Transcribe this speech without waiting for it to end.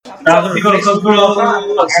Now people come through all the time.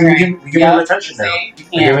 Look, see, we give him attention now.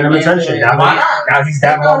 We're giving him attention. Now he's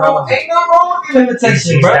that more relevant. Ain't no wrong with giving him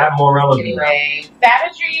attention, He's bro. that more relevant. Anyway,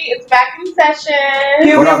 Savagery is back in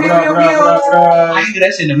session. What up? I ain't do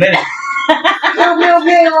that shit in a minute.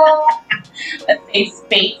 Let's say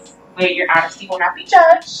space where your honesty will not be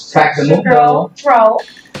judged. Back to It's your girl, Dro.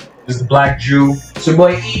 This is the Black Jew. It's your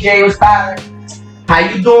boy EJ was poppin'. How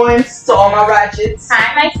you doing? To all my ratchets.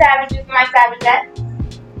 Hi, my savages, my savagettes.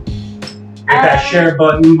 Hit that share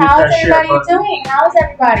button. Hit How's that share everybody button. doing? How's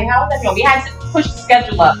everybody? We had to push the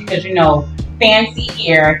schedule up because, Fancy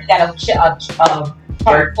here. He got a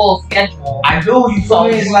full schedule. I do. You feel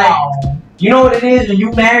me? It's like, you know what it is when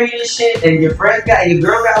you married and shit, and your girl got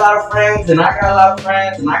a lot of friends, and I got a lot of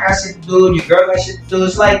friends, and I got shit to do, and your girl got shit to do.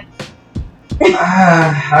 It's like,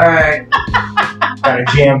 alright. Got a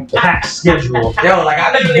jam-packed schedule. Yo, like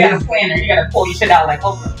I literally got a planner. You gotta pull your shit out like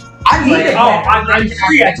Oprah. I need a planner. I'm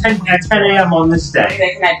free at 10 a.m. on this day.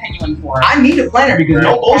 Can I pen you in for it? I need a planner because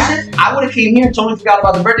no bullshit. I would have came here and totally forgot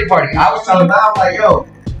about the birthday party. I was telling Val, like, yo,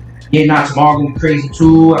 yeah, nah, tomorrow gonna be crazy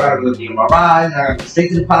too. I gotta go get my ride. I gotta go straight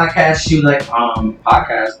to the podcast. She was like,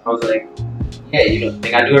 podcast. I was like, yeah, you know the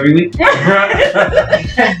thing I do every week.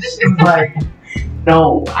 She was like,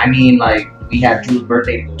 no, I mean, like, we have Drew's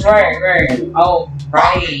birthday. Right. Oh,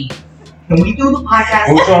 right. Can we do the podcast?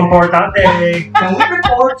 Mucho importante. Can we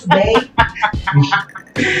record today?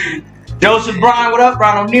 Joseph Brian, what up?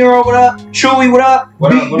 Ron O'Neill, what up? Chewy, what up?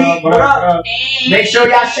 What up? Make sure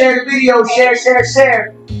y'all share the video.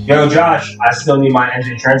 Share. Yo, Josh, I still need my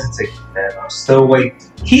engine transit ticket, man. I'm still waiting.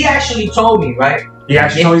 He actually told me, right? He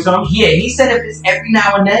actually told you something? Yeah, he said if it's every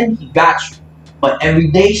now and then, he got you. But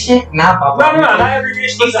everyday shit, nah, Papa. No, not every day.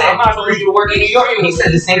 He said, I'm not told you to work in New York. He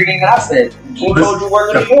said the same thing that I said. He told you to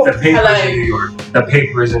work in New York. The paper is in New York. The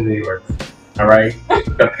paper is in New York. All right?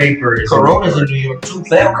 The paper is Corona's in New York, too,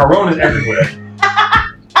 fam. Corona's everywhere.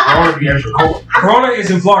 Corona is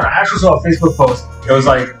in Florida. I actually saw a Facebook post. It was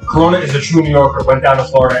like, Corona is a true New Yorker, went down to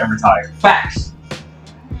Florida and retired. Facts.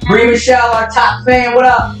 Bree Michelle, our top fan, what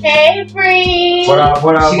up? Hey, Bree. What up?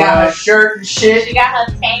 She got her shirt and shit. She got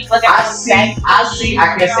her tank. Look at I see.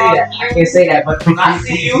 I can't say that, but I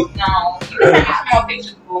see you. No. You can send me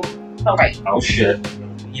some more pictures, boo. So, right. Oh, shit.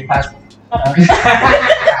 Your passport.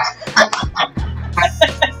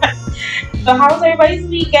 So how was everybody's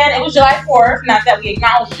weekend? It was July 4th. Not that we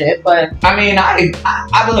acknowledged it, but I mean, I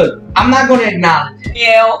look. I'm not gonna acknowledge it.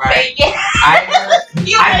 yeah, Right. yeah.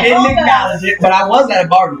 I didn't acknowledge it, but I was at a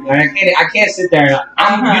barbecue. I can't sit there.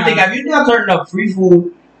 You think I've turned up free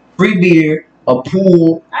food, free beer, a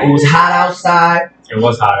pool. It was hot outside. It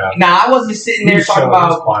was hot out. Now I wasn't sitting there talking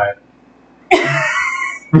about. Quiet.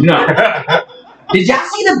 No. Did y'all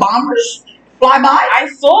see the bombers fly by? I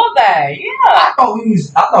saw that. Yeah. I thought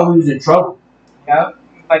we was in trouble. Yeah.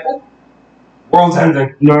 Like, oh, World's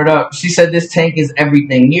ending. Word up. She said this tank is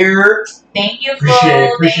everything. You're. thank you, Appreciate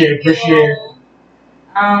it. We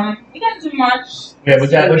didn't do much. Yeah, what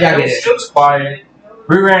y'all get It was quiet.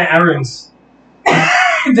 We ran errands.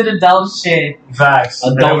 Did adult shit. Facts.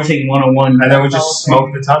 Adulting 101. And then we just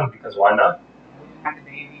smoked a ton because why not? Had the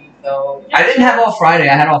baby, so I didn't have off Friday.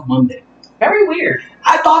 I had off Monday. very weird.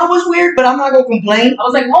 I thought it was weird, but I'm not gonna complain. I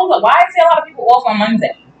was like, hold up, why is there a lot of people off on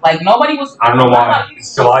Monday? Like nobody was. I don't know a lot why. of people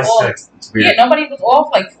It's July was off. 6th. It's weird. Yeah, nobody was off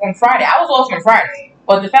like on Friday. I was off on Friday,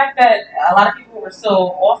 but the fact that a lot of people were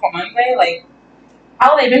still off on Monday, like,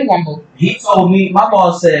 how they been going, boo? He told me, my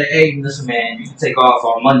boss said, hey, listen, man, you can take off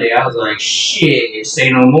on Monday. I was like, shit, say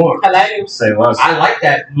no more. Hello. Say less. I like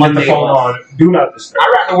that Put Monday the phone off. on. Do not disturb.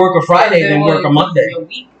 I'd rather work a Friday than work a Monday. Your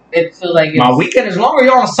week, it feels like My weekend is longer.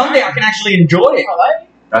 Y'all on Sunday, I can actually enjoy it. Hello.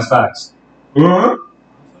 That's facts. Uh-huh.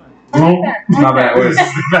 My bad. What is this?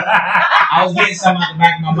 I was getting something out the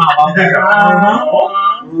back of my mouth.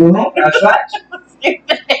 I was like, that's facts.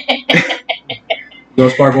 You want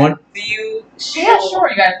to spark one? Do you? Yeah, sure.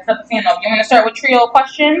 You guys cut the fan off. You want to start with trio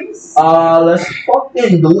questions? Let's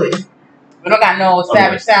fucking do it. We don't got no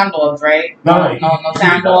savage sound offs, right? No. No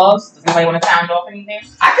sound offs. Does anybody want to sound off anything?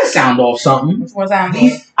 I can sound off something. Which one sound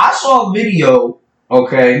off? I saw a video,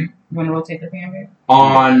 okay, You want to rotate the fan, baby?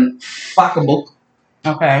 on Fuckabook.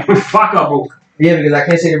 Okay. Fuck up, book. Yeah, because I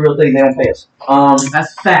can't say the real thing. They don't pay us.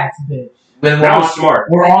 That's facts, bitch. But That was smart.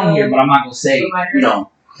 We're on here, but I'm not gonna say. You know,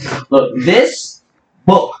 look, this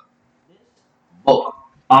book.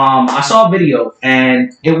 I saw a video,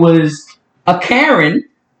 and it was a Karen.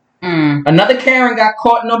 Another Karen got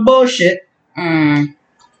caught in the bullshit.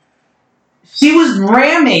 She was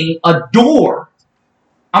ramming a door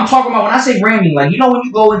I'm talking about when I say random, like, you know when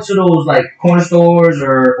you go into those like corner stores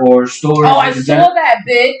or stores. Oh, I saw that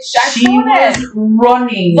bitch. She was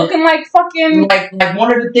running, looking like fucking like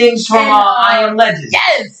one of the things from I Am Legend.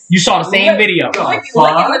 Yes, you saw the same video. Licking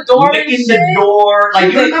the door, licking the door.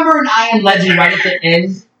 Like, you remember in I Am Legend right at the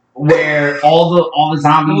end where all the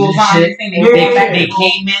zombies and shit, they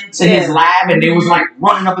came into his lab and they was like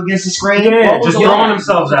running up against the screen, just throwing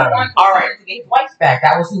themselves at him. All right, to get his wife back.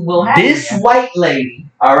 That was who Will had. This white lady.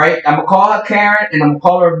 All right, I'm gonna call her Karen and I'm gonna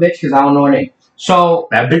call her a bitch because I don't know her name. So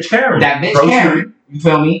that bitch Karen. You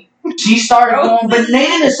feel me? She started going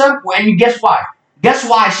bananas somewhere, and guess why? Guess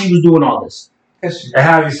why she was doing all this? It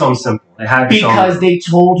had to be something simple. Because they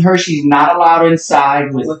told her she's not allowed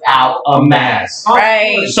inside without a mask.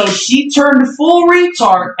 Right. So she turned full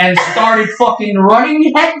retard and started fucking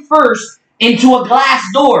running head first into a glass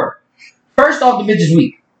door. First off, the bitch is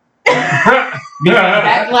weak.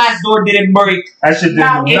 That glass door didn't break. That shit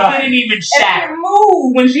didn't didn't even shatter. It didn't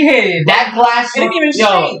move when she hit it. That glass didn't even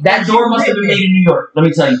shake. That door must have been made in New York. Let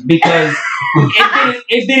me tell you, because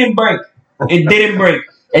it didn't break. It didn't break.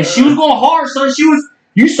 And she was going hard, so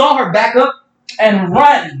you saw her back up and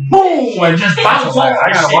run, boom, and just bounce off.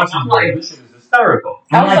 I gotta watch it. Like, this shit is hysterical.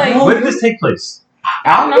 I was like, where did this take place?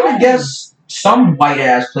 I'm gonna guess some white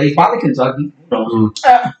ass place, probably Kentucky. Who knows?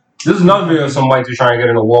 This is another video of some white dude trying to get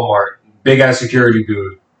into Walmart. Big ass security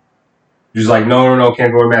dude. He was like, no,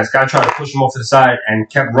 can't wear a mask. Guy tried to push him off to the side and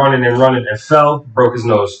kept running and fell, broke his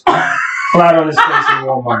nose. Flat on his face in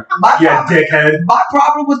Walmart. Dickhead. My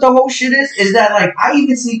problem with the whole shit is that, like, I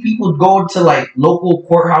even see people go to, like, local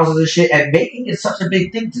courthouses and shit and making it such a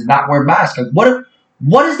big thing to not wear masks. Like,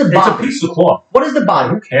 what is the bother? It's a piece of cloth. What is the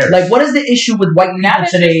bother? Who cares? Like, what is the issue with white people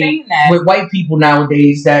today? With white people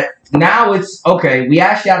nowadays, that now it's, okay, we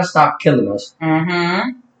asked y'all to stop killing us.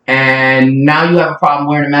 Mm-hmm. And now you have a problem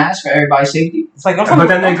wearing a mask for everybody's safety? It's like, but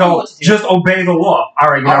then they go, just obey the law. All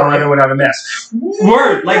right, you're not running without a mask.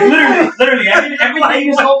 Word. Like, literally, everything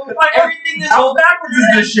is all backwards is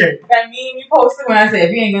this shit. That meme you posted when I said,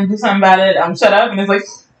 if you ain't gonna do something about it, I'm shut up. And it's like,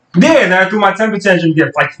 yeah, and then I threw my temper tantrum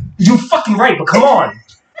gift. Like, you fucking right, but come on.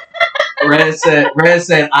 Red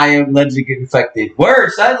said, I am legend infected.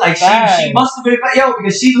 Word, son. Like, she must have been,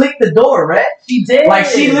 because she licked the door, Red. She did. Like,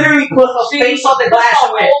 she literally put her face on the glass.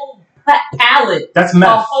 Whole palette. That's meth.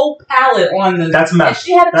 A whole palette on the. That's meth. And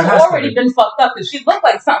she had already been fucked up because she looked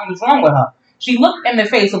like something was wrong with her. She looked in the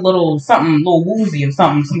face a little woozy or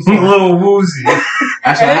something. A little woozy.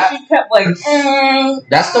 And then she kept like,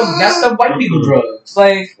 That's the white people drugs.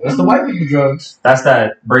 Like, that's the white people drugs. That's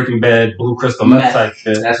that Breaking Bad, Blue Crystal meth type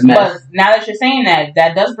shit. That's meth. But now that you're saying that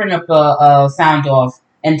does bring up a sound off.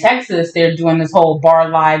 In Texas, they're doing this whole Bar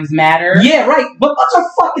Lives Matter. Yeah, right. But bunch of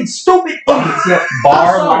fucking stupid idiots.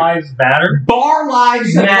 Bar Lives Matter? Bar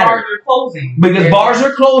Lives Matter. Bars are closing. Because bars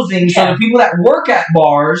are closing, so the people that work at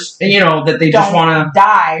bars, and that they just want to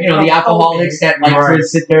die. The alcoholics that like to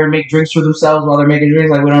sit there and make drinks for themselves while they're making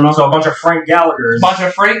drinks, like we don't know. So a bunch of Frank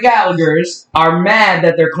Gallaghers. Are mad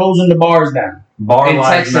that they're closing the bars down. Bar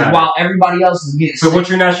Lives Texas, Matter. While everybody else is getting So what's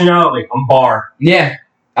your nationality? I'm Bar. Yeah,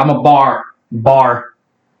 I'm a bar.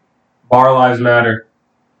 Bar Lives Matter.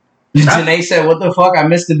 Janae said, "What the fuck? I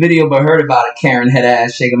missed the video, but heard about it." Karen head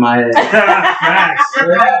ass shaking my head.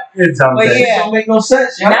 It's something. But yeah, it don't make no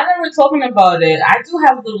sense. Now that we're talking about it, I do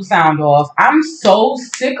have a little sound off. I'm so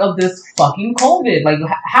sick of this fucking COVID. Like,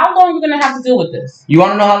 how long are we gonna have to deal with this? You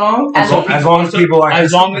want to know how long? As long as people are.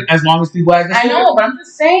 As long as people act. I know, but I'm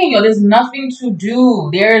just saying, there's nothing to do.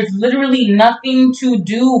 There's literally nothing to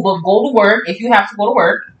do but go to work if you have to go to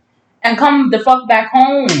work. And come the fuck back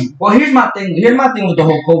home. Well, here's my thing with the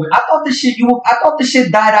whole COVID. I thought this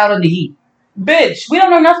shit died out in the heat. Bitch, we don't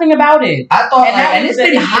know nothing about it. I thought, and it's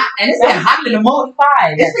been hot, and it's been hot in the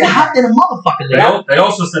motherfucker. It's been hot in the motherfucker. They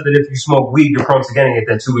also said that if you smoke weed, you're prone to getting it.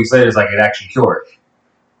 Then 2 weeks later, it's like it actually cured.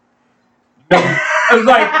 It was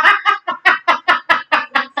like.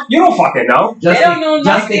 You don't fucking know. They don't know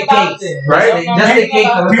nothing about this. Right? Just in case.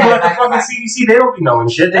 People at the fucking CDC, they don't be knowing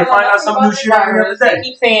shit. They find out some new shit every other day. They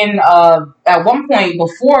keep saying, at one point,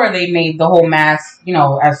 before they made the whole mask,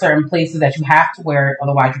 at certain places that you have to wear it,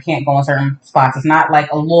 otherwise you can't go in certain spots. It's not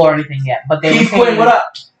like a law or anything yet. But they were saying, what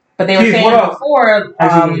up? But they were saying before,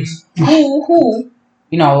 the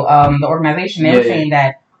organization, they were saying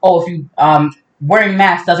that, if you, wearing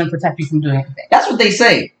masks doesn't protect you from doing anything. That's what they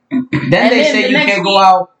say. Then they say you can't go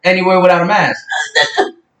out anywhere without a mask.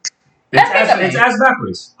 It's ass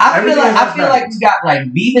backwards. I feel like we got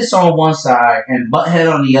like Beavis on one side and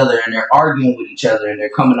Butthead on the other, and they're arguing with each other and they're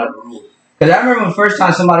coming up with rules. Because I remember the first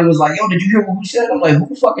time somebody was like, "Yo, did you hear what who said?" I'm like, "Who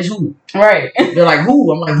the fuck is who?" Right. They're like,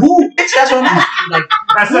 "Who?" I'm like, "Who?" Bitch, that's what I'm asking. Like,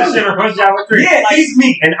 That's that shit. Rush Hour 3. Yeah, like, he's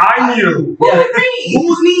me and I'm you. Yeah.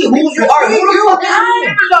 Who's me? Who's you? Are you?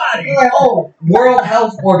 Everybody. Like, oh, World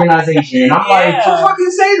Health Organization. And I'm like, Who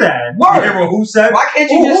fucking say that? Word. You hear what who said? why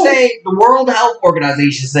can't you just say the World Health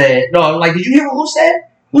Organization said? No, like, did you hear what who said?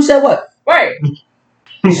 Who said what? Right.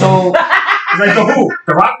 So, He's like, the who?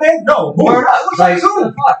 The Rock Band? No, who? word up. Like,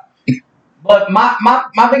 Who? but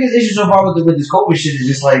my biggest issue so far with this COVID shit is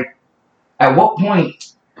just like, at what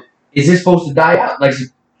point is this supposed to die out? Like,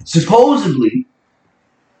 supposedly,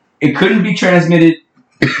 it couldn't be transmitted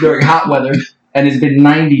during hot weather, and it's been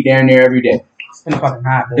 90 down there every day. It's been fucking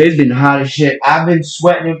hot. Dude. It's been hot as shit. I've been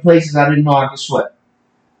sweating in places I didn't know I could sweat.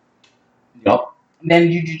 Yup. Then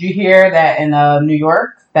did you hear that in New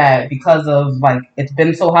York that because of like it's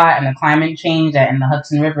been so hot and the climate change that in the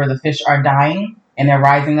Hudson River the fish are dying and they're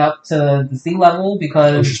rising up to the sea level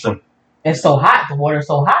because Interesting. it's so hot, the water's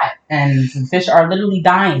so hot, and the fish are literally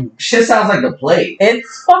dying. Shit sounds like the plague.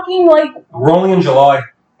 It's fucking like. We're only in July.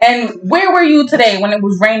 And where were you today when it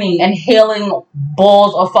was raining and hailing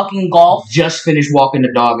balls of fucking golf? Just finished walking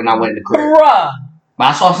the dog and I went to the crib. Bruh. But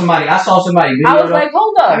I saw somebody video. I was like,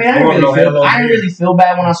 hold up. I mean, I didn't really feel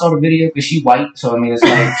bad when I saw the video because she white. So I mean, it's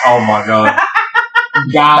like, Oh my god.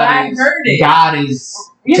 But I heard it. God is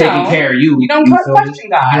You taking know, care of you. You don't feel me? question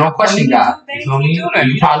God. You don't question When you God. do things, You feel me? you do them.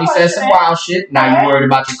 You You probably don't said some question wild shit. Now you worried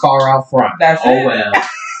about your car out front. That's Oh it. well.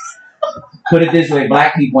 Put it this way: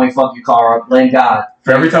 black people ain't fuck your car up. Blame God.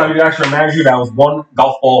 For every time you asked your manager, that was one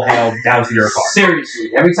golf ball hailed down to your car.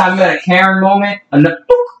 Seriously, every time you had a Karen moment,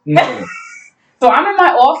 no. So I'm in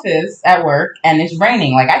my office at work and it's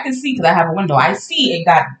raining. Like I can see because I have a window. I see it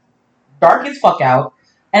got dark as fuck out,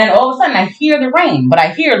 and then all of a sudden I hear the rain, but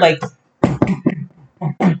I hear like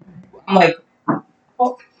I'm like,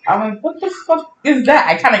 oh, I'm like, what the fuck is that?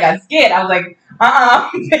 I kind of got scared. I was like,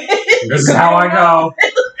 This is how I go.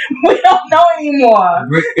 We don't know anymore.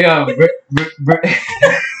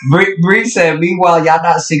 Bree said, meanwhile, y'all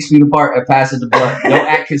not 6 feet apart and passing the blunt. Don't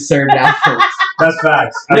act concerned afterwards. That's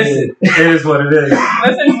facts. I mean, it is what it is.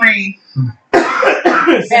 Listen, Bree.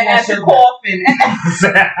 And as you're coughing,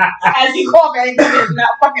 as you coughing, it goes in your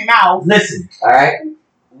fucking mouth. Listen, alright?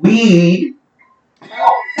 Weed,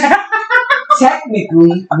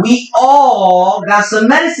 technically, we all got some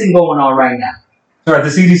medicine going on right now. All right, the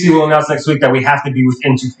CDC will announce next week that we have to be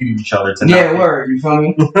within 2 feet of each other to Yeah, word, you feel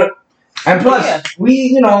me? And plus,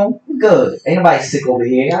 we good. Ain't nobody sick over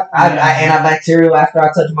here. I antibacterial after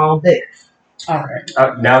I touch my own dick. Alright.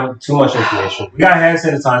 Now, too much information. We got hand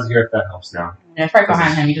sanitizer here if that helps now. Yeah, it's right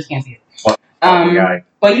behind him. You just can't see it. What?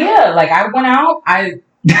 But yeah, like I went out, I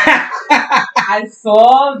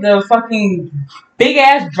saw the fucking big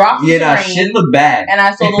ass drops. Yeah, that shit look bad. And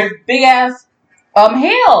I saw those big ass hail.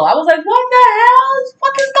 I was like, what the hell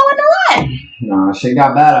fuck is going on? Nah, shit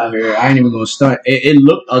got bad out here. I ain't even gonna stunt. It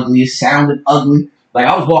looked ugly. It sounded ugly. Like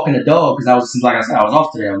I was walking the dog because I was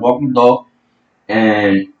off today. I was walking the dog,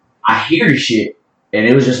 and I hear the shit, and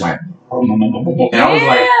it was just like, and I was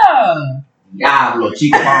like, Diablo,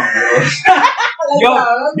 chica, yo,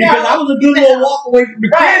 because I was a good little walk away from the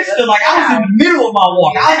crib still. Like I was in the middle of my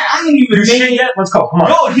walk. I didn't even shit yet? Let's go. Come on.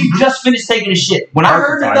 No, he just finished taking a shit. When I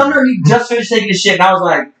heard the thunder, he just finished taking a shit, and I was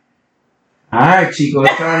like, all right, Chico,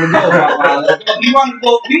 it's time to go. He wanted to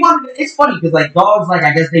go. It's funny because like dogs, like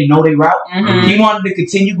I guess they know they route. Mm-hmm. He wanted to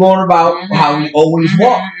continue going about how he always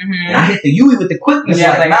walked, and I hit the Yui with the quickness.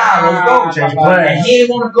 Yeah, like, nah, let's go. Change the plan. And he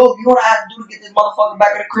didn't want to go. You know what I had to do to get this motherfucker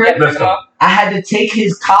back in the crib? Let's go. I had to take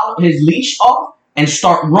his leash off and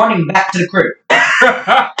start running back to the crib.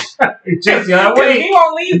 Chase, yeah, wait. He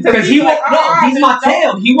won't leave Because he won't. No, he's my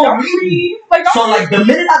tail. He won't leave. So like the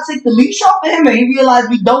minute I take the leash off of him and he realized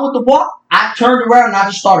we done with the walk, I turned around and I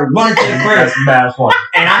just started running to the crib. That's mad fun.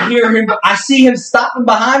 And I hear him. I see him stopping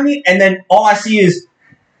behind me, and then all I see is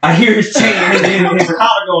I hear his chain and his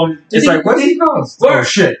collar going. It's like, where's he going? Oh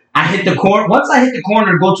shit! I hit the corner. Once I hit the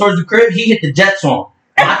corner to go towards the crib, he hit the jet song.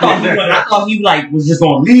 I thought he like was just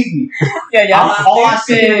gonna leave me. All I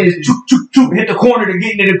said is choop choop choop, hit the corner to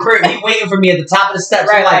get into the crib. He waiting for me at the top of the steps.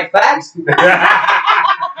 Right, like facts.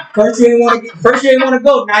 First you didn't want to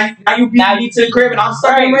go. Now you beat me to the crib and I'm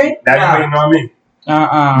stuck in rain. Now you waiting on me.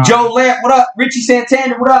 Joe Lamp, what up? Richie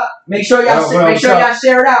Santana, what up? Make sure y'all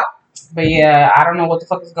share it out. But yeah, I don't know what the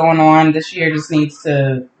fuck is going on. This year just needs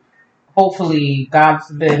to, hopefully, God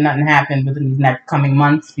forbid, nothing happens within these next coming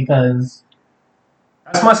months because.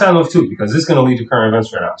 That's my sign off too, because this is going to lead to current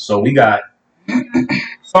events right now. So we got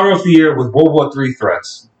starting off the year with World War III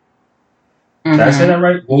threats. Did I say that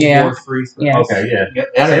right? World War III. Yes. Okay, yeah. Yep,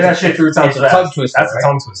 say that shit 3 times fast. Tongue twister, That's a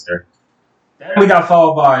tongue twister. Then we got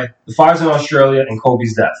followed by the fires in Australia and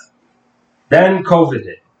Kobe's death. Then COVID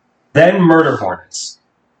hit. Then murder hornets.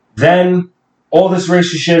 Then all this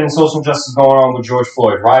racist shit and social justice going on with George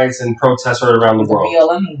Floyd, riots and protests right around the The world.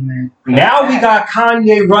 BLM movement. Now we got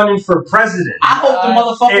Kanye running for president. I hope the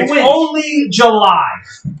motherfucker It's wins. only July.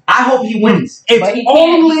 I hope he wins. It's But he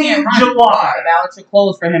only can't run. July. The ballots are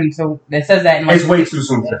closed for him, so it says that in like It's way too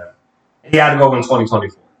soon for him. He had to go in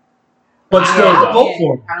 2024. But still, I'll though. vote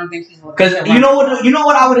for him. I don't think he's Because you know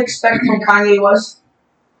what I would expect from Kanye was?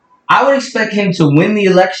 I would expect him to win the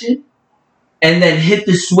election and then hit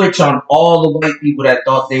the switch on all the white people that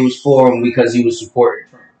thought they was for him because he was supporting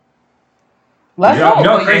Trump. Let's Yeah, hope.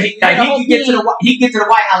 no, but crazy. you Like better he hope could get to the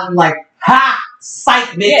White House and be like, ha, psych,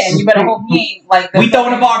 bitch. Yeah, and you better hope he ain't like the We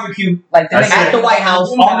throwing a barbecue like the That's nigga at the White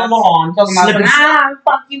House on the lawn. talking about slipping-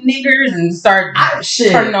 fuck you niggers and start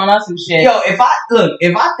Shit. turning on us and shit. Yo, if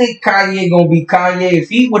I think Kanye gonna be Kanye, if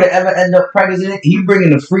he would have ever end up president, he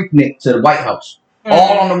bringing the Freaknik to the White House,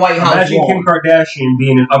 all on the White House Imagine Kim lawn. Kardashian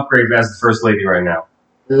being an upgrade as the first lady right now.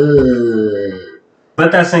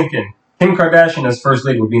 Let that sink in. Kim Kardashian as first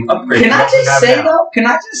lady would be an upgrade. Can to I what we just have say now. though? Can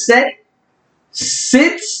I just say,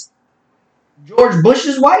 since George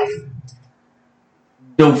Bush's wife,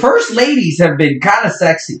 the first ladies have been kind of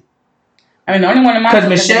sexy. I mean, the only one in my Because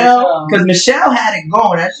Michelle had it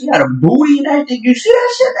going. She had a booty and everything. You see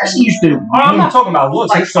that shit? That she used to do. Oh, I'm not talking about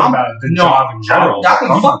looks. I'm Like, just talking about the no, job in general. I can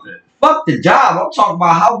Comes fuck- with it. Fuck the job. I'm talking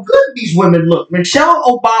about how good these women look. Michelle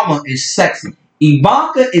Obama is sexy.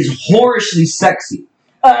 Ivanka is whorishly sexy.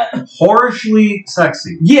 Horribly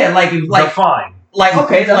sexy. Yeah, like Define.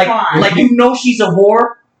 okay, Define. like you know she's a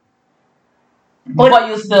whore, but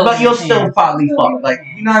you'll still probably fuck. Like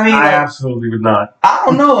you know what I mean? I Like, absolutely would not. I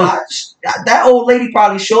don't know. That old lady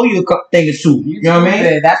probably show you a couple thing or two. You know what I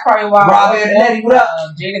mean? That's probably why Robbie and Eddie, what up?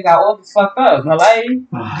 Jada got all this fucked up. Like,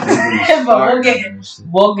 but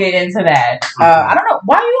we'll get into that. I don't know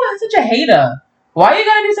why you such a hater. Why you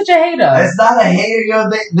gotta be such a hater? It's not a hater, yo.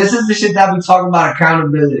 This is the shit that we talk about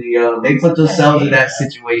accountability, yo. They put themselves in that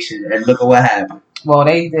situation, and look at what happened. Well,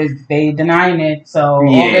 they denying it. So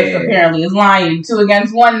Yeah. August apparently is lying. 2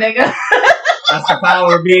 against 1, nigga. That's the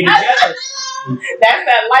power of being together. That's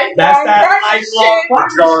that lifelong. That's that partnership. lifelong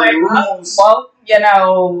Majority partnership. rules. Well, you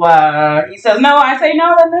know, he says no. I say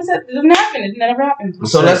no. Then it doesn't happen. It never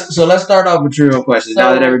happens. So let's start off with trivial questions.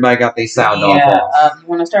 Now that everybody got their sound off. You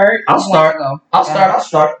want to start? I'll Who wants start. to go? I'll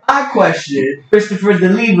start. My question, Christopher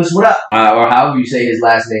DeLevis, what up? Or however you say his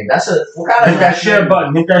last name. That's what kind Hit of that share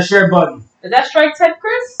button. Hit that share button. Is that strike 10,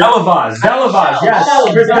 Chris? Delavaz.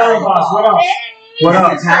 Yes. Chris Delavaz. What up? What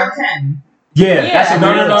up? It's strike 10. Yeah. That's a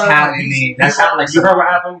no, real no, no, Italian no. name. That sounds like You heard what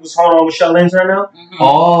happened? What's going on with Shell Lanes right now? Mhm.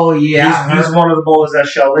 Oh yeah, He's one of the bowlers at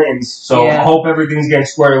Shell Lanes. So Yeah. I hope everything's getting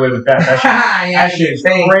squared away with that. That shit's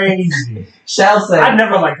crazy. Shell said. I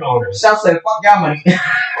never liked the owners. Shell said, "Fuck y'all money."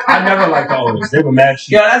 I never liked the owners. They were mad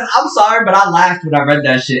cheap. Yo, I'm sorry, but I laughed when I read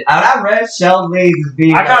that shit. And I read Shell Lanes as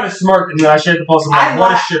being. I kind of smirked and then I shared the post. I'm I like,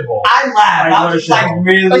 what a laughed. shithole. I laughed. I was like, But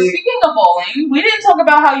really? speaking of bowling, we didn't talk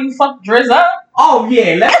about how you fucked Driz up. Oh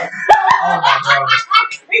yeah. Oh my god.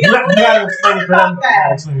 You gotta explain it for them. You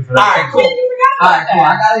gotta explain it for them. All right, cool. Alright, cool.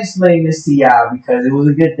 I gotta explain this to y'all because it was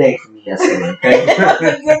a good day for me yesterday.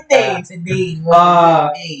 Okay. Good day today.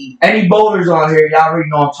 Any bowlers on here, y'all already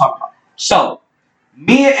know what I'm talking about. So,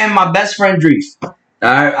 me and my best friend Dries.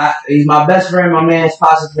 Alright, he's my best friend, my man's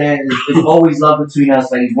Pasa fan. There's always love between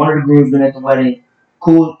us. Like he's one of the groomsmen at the wedding.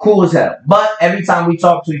 Cool as hell. But every time we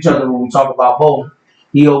talk to each other when we talk about bowling,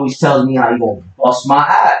 he always tells me how he gonna bust my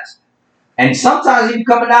ass. And sometimes he be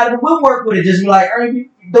coming out of the woodwork with it, just be like, Ernie,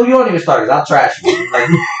 you don't even start, 'cause I'll trash you. Like,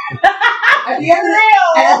 at the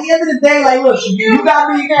end of the day, like, look, you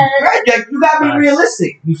gotta be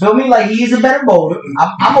realistic. You feel me? Like, he's a better bowler.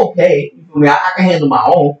 I'm okay. You feel me? I can handle my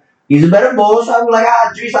own. He's a better bowler, so I'm like,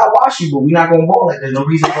 Dries, I'll wash you, but we're not gonna bowl. Like, there's no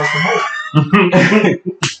reason for us to bowl.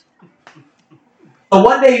 So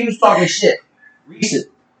one day he was talking shit. Recent.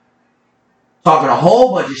 Talking a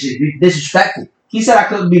whole bunch of shit. Disrespectful. He said I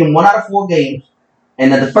couldn't beat him 1 out of 4 games,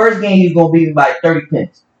 and that the first game he was gonna beat me by 30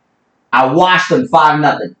 pins. I washed him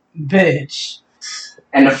 5-0. Bitch.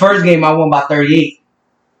 And the first game I won by 38.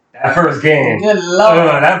 That first game. Good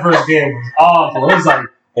lord. That first game was awful. It was like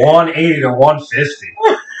 180 to 150.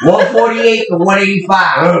 148 to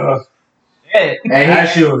 185. Ugh. Shit. And That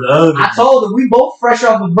shit was ugly. I told him we both fresh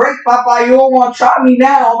off a break. Papa, you don't want to try me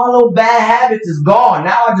now. All my little bad habits is gone.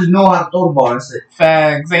 Now I just know how to throw the ball. That's it.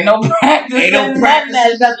 Facts. Ain't no practice. Ain't no practice.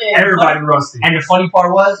 That shit. Everybody rusty. And the funny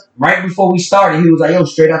part was, right before we started, he was like, yo,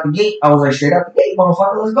 straight out the gate. I was like, straight out the gate,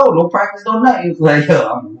 motherfucker, let's go. No practice, no nothing. He was like,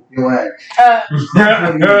 yo, I'm going to whoop your ass.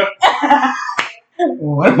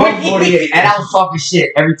 What? 148. And I was talking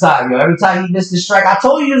shit every time, yo. Every time he missed the strike, I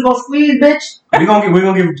told you he was gonna squeeze, bitch. We're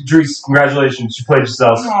gonna give Drees congratulations. You played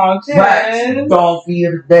yourself. Oh, Right. Dog feed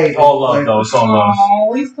of the day. All love though. It's all love. Oh,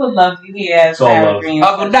 we still love you here. It's all love.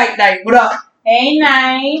 Good night. What up? Hey,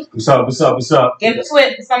 Night. What's up? Give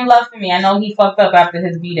Twit some love for me. I know he fucked up after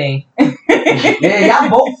his B-Day. Yeah, y'all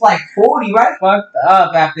both like 40, right? Fucked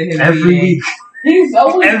up after his Every B-Day. week. He's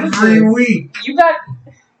always Every week. You got...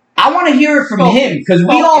 I want to hear it from him because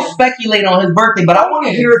we all speculate on his birthday, but I want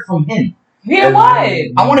to hear it from him. Hear what?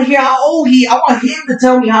 I want to hear how old he. I want him to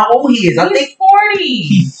tell me how old he is. I think He's 40.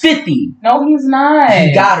 he's 50. No, he's not.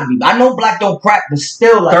 He gotta be. I know black don't crack, but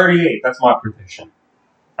still like 38. That's my prediction.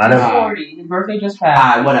 I He's never. 40. His birthday just passed.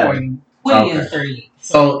 Alright, whatever. 40. Okay. is 38.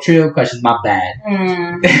 So trio questions. My bad.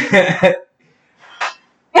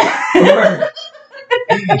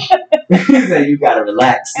 He said you gotta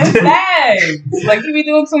relax. It's bad. Like, you be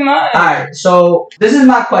doing too much. Alright, so this is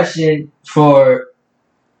my question for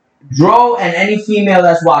Dro and any female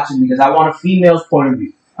that's watching because I want a female's point of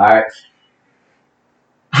view. Alright.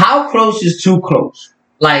 How close is too close?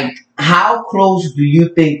 Like, how close do you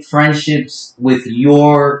think friendships with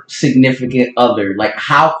your significant other, like,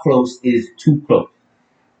 how close is too close?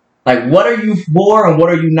 Like, what are you for and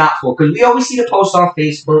what are you not for? Because we always see the post on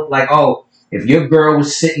Facebook, like, oh, if your girl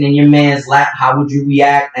was sitting in your man's lap, how would you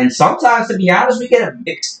react? And sometimes, to be honest, we get a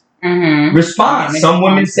mixed response. Some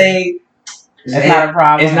women say, it's not a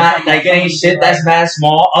problem. It's not, like, it ain't shit, that's mad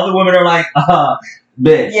small. Other women are like,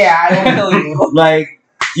 bitch. Yeah, I don't feel you. Like,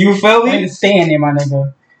 you feel me? Staying there, my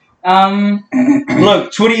nigga.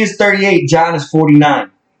 Look, Twitty is 38, John is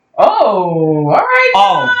 49. Oh, alright.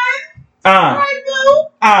 Oh. Alright, boo.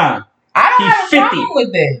 I I don't He's have a 50. problem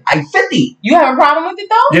with it. I'm 50. You have a problem with it,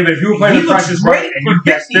 though? Yeah, but if you were playing He the looks practice great right and for you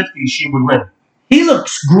guessed 50. 50, she would win. He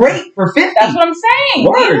looks great for 50. That's what I'm saying.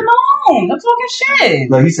 Word. Leave him alone. That's talking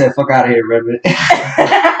shit. Look, he said, fuck out of here, Redmond.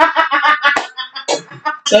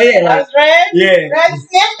 So, yeah, like, That's red. yeah. Red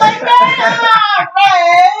sniff like that.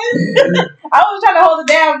 Red. I was trying to hold it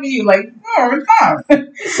down for you, like, it's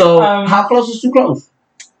fine. So, how close is too close?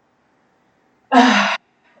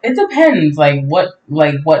 It depends, like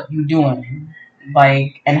what you doing,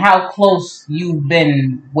 like, and how close you've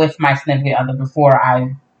been with my significant other before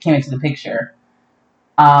I came into the picture.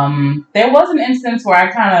 There was an instance where I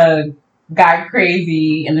kind of got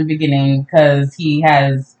crazy in the beginning because he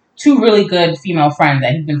has two really good female friends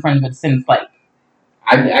that he's been friends with since, like,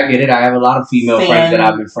 I get it. I have a lot of female friends that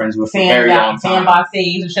I've been friends with for a very long time. Sandbox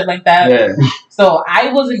age and shit like that. Yeah. So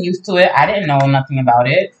I wasn't used to it. I didn't know nothing about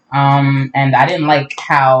it. And I didn't like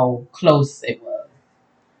how close it was.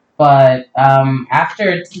 But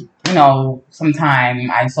after, some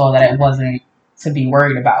time, I saw that it wasn't to be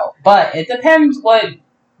worried about. But it depends what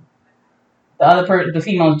the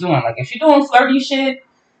female's doing. Like, if she's doing flirty shit,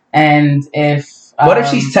 and if... what if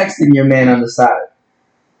she's texting your man on the side?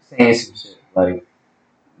 Saying some shit. Like,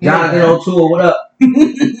 Jonathan O'Toole, what up?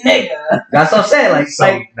 Nigga. That's what I'm saying.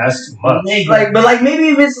 Like, that's too much. Like, but like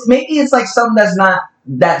maybe it's like something that's not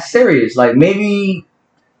that serious. Like maybe,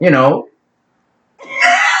 I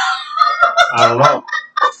don't know.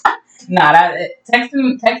 Nah,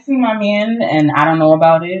 texting my man and I don't know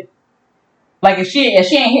about it. Like if she ain't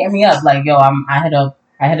hitting me up, like, yo, I hit up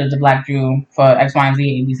the Black Jew for X, Y, and Z,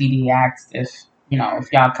 A, B, C, D, asked if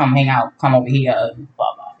y'all come hang out, come over here,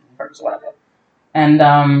 blah blah, first whatever. And,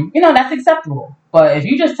 that's acceptable. But if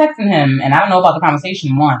you just texting him, and I don't know about the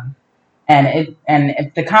conversation, one, and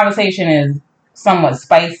if the conversation is somewhat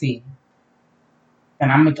spicy,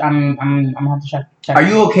 then I'm gonna have to check. Are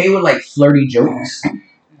you okay with, like, flirty jokes?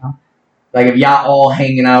 No. Like, if y'all all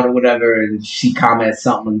hanging out or whatever, and she comments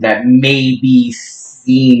something that may be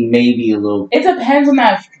seen maybe a little... It depends on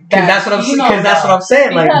that. Because that's what I'm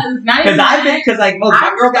saying. Like,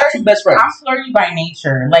 my girl got two best friends. I'm flirty by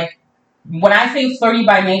nature. Like, when I say flirty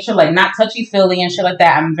by nature, like, not touchy-feely and shit like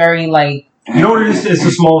that, I'm very, like... You know what it is? It's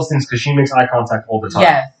the smallest things, because she makes eye contact all the time.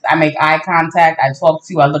 Yes, I make eye contact, I talk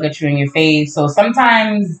to you, I look at you in your face. So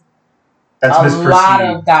sometimes that's a lot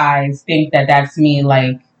of guys think that that's me,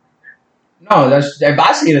 like... No, if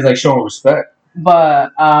I see it as, like, showing respect.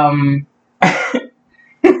 But,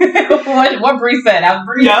 what Bree said? That was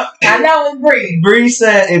Bree. Yep. I know it's Bree. Bree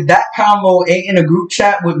said, if that combo ain't in a group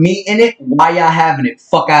chat with me in it, why y'all having it?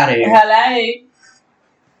 Fuck out of here. Hello.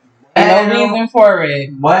 Ain't no reason for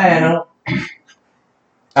it. Bueno.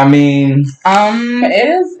 I mean...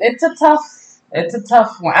 It's a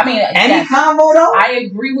tough one. I mean... Any combo, though? I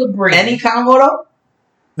agree with Bree. Any combo, though?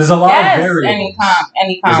 There's a lot of variables. Any combo.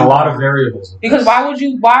 There's a lot of variables. Because why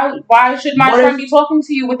should my friend be talking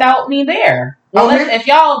to you without me there? Well, Unless if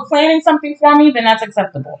y'all planning something for me, then that's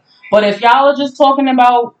acceptable. But if y'all are just talking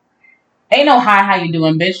about, ain't no hi, how you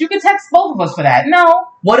doing, bitch, you can text both of us for that. No.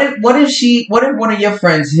 What if one of your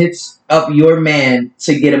friends hits up your man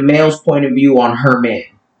to get a male's point of view on her man?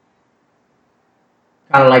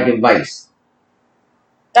 Kind of like advice.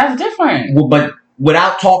 That's different. Well, but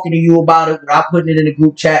without talking to you about it, without putting it in a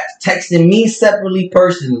group chat, texting me separately,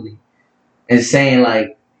 personally, and saying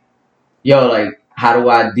like, yo, like, how do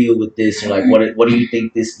I deal with this? Or like, what do you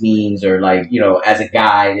think this means? Or like, you know, as a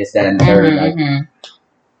guy, this, that, and the third. Like,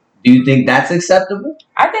 do you think that's acceptable?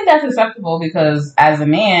 I think that's acceptable because as a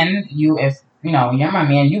man, if you know, you're my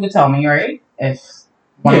man, you would tell me, right? If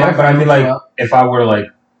but I mean, like, if I were like,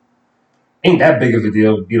 ain't that big of a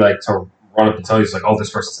deal to be like to run up and tell you, it's like, oh,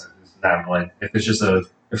 this person said this and that. Like, if it's just an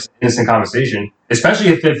innocent conversation, especially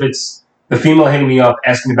if it's the female hitting me up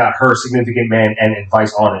asking about her significant man and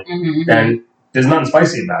advice on it, then there's nothing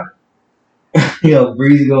spicy about it. Yo,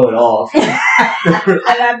 Bree's going off.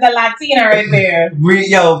 I got the Latina right there. Bree,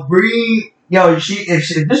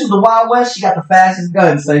 if this was the Wild West, she got the fastest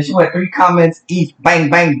gun. So she went 3 comments each, bang,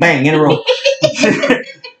 bang, bang, in a row.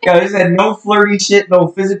 Yo, it said no flirty shit, no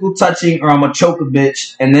physical touching, or I'm gonna choke a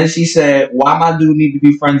bitch. And then she said, why my dude need to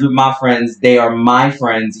be friends with my friends? They are my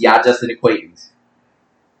friends. Y'all just an acquaintance.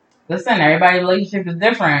 Listen, everybody's relationship is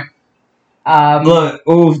different. Look,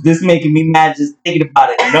 ooh, this making me mad just thinking about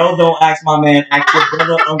it. No, don't ask my man. Ask your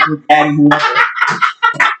brother, uncle, daddy, whoever.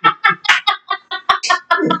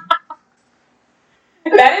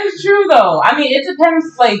 That is true, though. I mean, it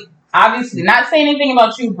depends. Like, obviously, not saying anything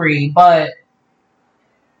about you, Bree, but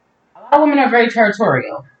a lot of women are very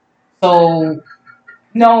territorial. So,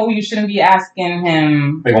 no, you shouldn't be asking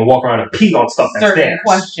him. They're gonna walk around and pee on stuff that's certain there.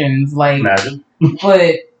 questions, like. Imagine.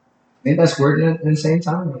 But ain't that squirting at the same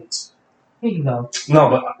time? Here you go. No,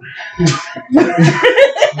 but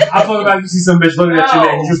I'm talking about you see some bitch looking at you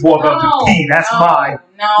and you just walk up and pee. That's mine.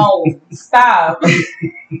 No, stop.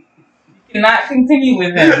 You cannot continue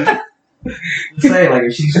with him. Just say, like,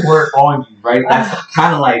 if she squirt on you, right? That's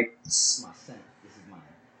kind of like, this is my scent. This is mine.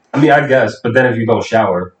 I mean, I guess, but then if you don't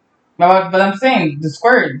shower. But I'm saying, the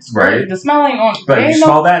squirt, right? The smell ain't on. But you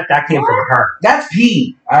smell that came from her. That's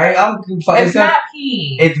pee, alright? It's not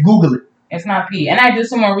pee. It's Google it. It's not pee. And I did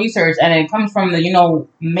some more research, and it comes from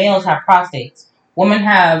males have prostates. Women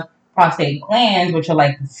have prostate glands, which are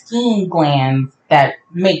like the skin glands that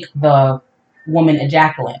make the woman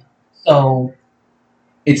ejaculate. So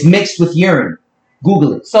it's mixed with urine.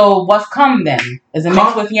 Google it. So what's cum then? Is it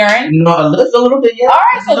mixed with urine? No, a little bit, yeah. All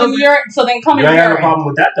right, so then urine. So then cum is urine. You ain't got a problem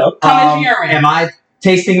with that though. Cum is urine. Am I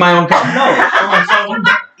tasting my own cum? No.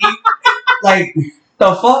 Like.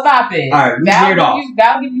 The fuck? Stop it. All right,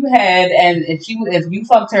 that'll give you head, and if you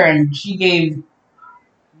fucked her and she gave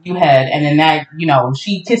you head, and then that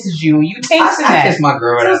she kisses you, you taste that. I kiss my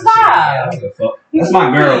girl. So stop. That's my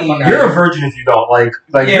girl. You're a virgin if you don't like.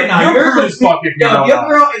 Yeah, you're good as fuck if you don't.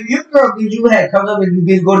 If your girl gives you head, comes up and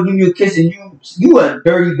you go to give you a kiss, and you a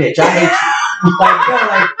dirty bitch. I hate you.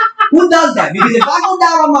 Like who does that? Because if I go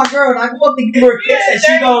down on my girl and I go up to give her a kiss and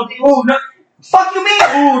she goes, ooh, no. Fuck you mean?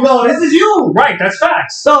 Ooh, no, this is you. Right, that's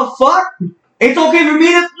facts. So fuck? It's okay for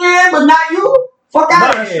me to stand, but not you? Fuck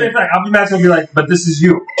out of here. Fact. I'll be mad to be like, but this is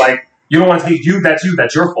you. Like, you don't want to take you, that's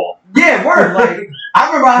your fault. Yeah, word. Like, I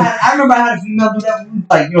remember I had a female do that.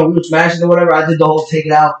 Like, we were smashing or whatever. I did the whole take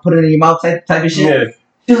it out, put it in your mouth type of shit. Yeah.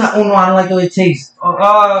 She was like, oh no, I don't like the way it tastes. That would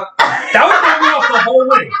throw me off the whole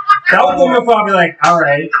way. That would throw me off. I'll be like,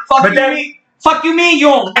 alright. Fuck you mean you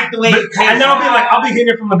don't like the way it tastes? And then I'll be hitting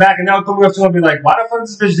it from the back, and now throw me off to be like, why the fuck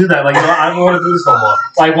does this bitch do that? Like, I don't want to do this no more.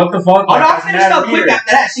 Like, what the fuck? Oh, no, I finished up quick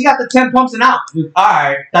after that. She got the 10 pumps and out.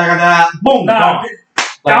 Alright. Boom. Nah,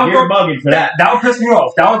 like, you're bugging for that. That would piss me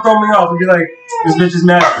off. That would throw me off and be like, this bitch is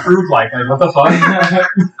mad crude like what the fuck?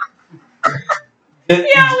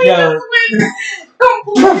 Yeah, we just went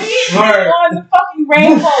completely on the fucking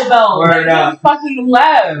rainbow though. We fucking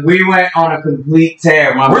left. We went on a complete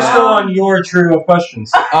tear. We're still on your trio of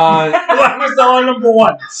questions. We're still on number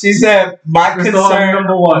one. She said, my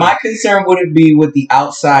concern wouldn't be with the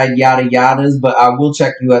outside yada yadas, but I will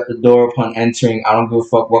check you at the door upon entering. I don't give a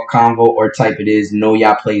fuck what convo or type it is. Know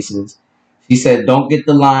ya places. She said, "Don't get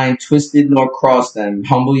the line twisted nor cross them.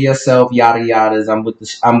 Humble yourself, yada yadas. I'm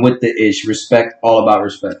with the ish. Respect, all about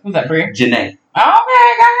respect." Who's that for you? Janae.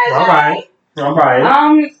 Okay, guys. All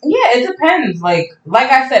right. Yeah, it depends. Like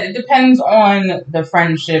I said, it depends on the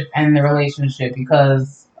friendship and the relationship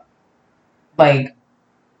because, like,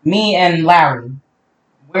 me and Larry,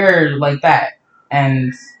 we're like that,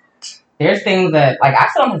 and there's things that I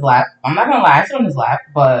sit on his lap. I'm not gonna lie, I sit on his lap,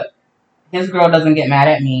 but his girl doesn't get mad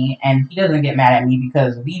at me, and he doesn't get mad at me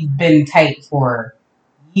because we've been tight for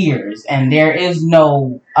years, and there is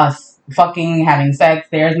no us fucking having sex.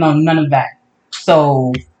 There's none of that.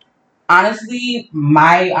 So honestly,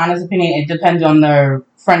 my honest opinion, it depends on their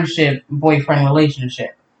friendship, boyfriend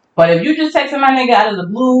relationship. But if you just texting my nigga out of the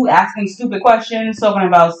blue, asking stupid questions, talking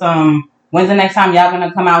about when's the next time y'all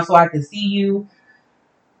gonna come out so I can see you,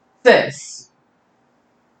 sis.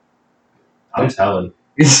 I'm telling.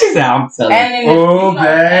 I'm telling. And then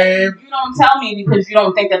babe. you don't tell me because you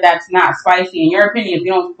don't think that that's not spicy. In your opinion, if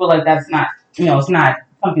you don't feel like that's not, it's not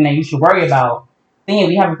something that you should worry about, then yeah,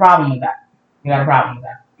 we have a problem with that. We got a problem with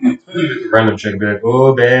that. Random chick be like,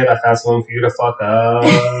 oh, babe, I found someone for you to fuck up.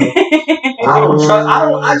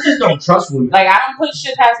 I just don't trust women. Like, I don't put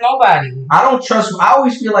shit past nobody. I don't trust. I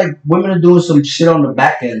always feel like women are doing some shit on the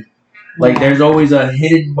back end. Like, there's always a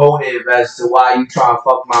hidden motive as to why you try to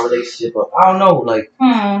fuck my relationship up. I don't know. Like,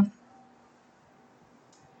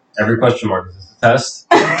 Every question mark is this a test?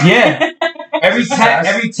 yeah. Every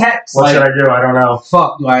text. What like, should I do? I don't know.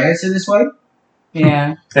 Fuck. Do I answer this way?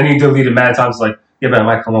 Yeah. Then you delete it mad times. Like, yeah, but I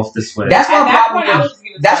might come off this way. That's my problem.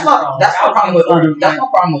 That's my problem with older. That's my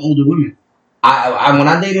problem with older women. I when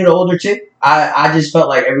I dated an older chick, I just felt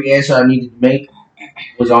like every answer I needed to make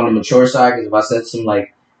was on the mature side. Because if I said some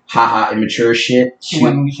like haha immature shit, She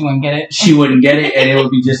wouldn't get it. She wouldn't get it, and it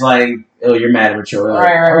would be just like, oh, you're mad immature. Like,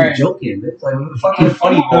 Right. You're joking. It's like, what the fuck is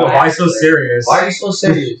funny? Oh, why so serious? Why are you so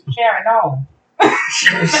serious? Sharon, no.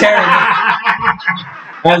 Sharon.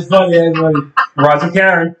 That's funny. Roger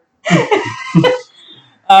Karen.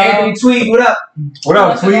 Anthony Tweed, what up? What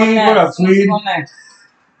up, Tweed? What up, Tweed? Go next.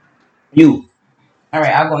 You. All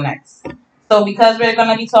right, I'll go next. So because we're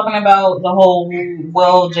gonna be talking about the whole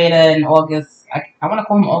Will, Jada, and August, I want to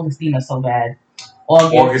call him Augustina so bad.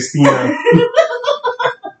 Augustina.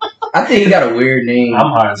 I think he got a weird name.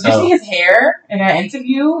 I'm high as Did you see hell. his hair in that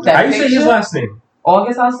interview? That How you say his picture? last name?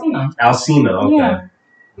 August Alsina. Alcina. Okay.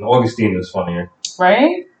 Yeah. Augustina is funnier.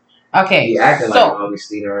 Right? Okay. He acting like so,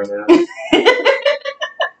 Augustina right now.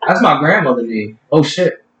 That's my grandmother name. Oh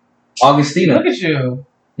shit. Augustina. look at you.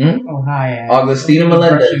 Oh, hi. Augustina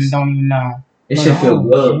Melendez. Don't even know. It should feel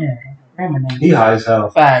good. Yeah. Grandma name. He high as hell.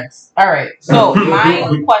 Facts. All right. So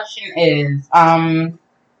my question is,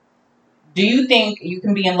 do you think you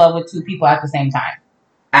can be in love with two people at the same time?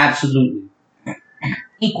 Absolutely.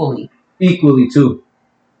 Equally? Equally too.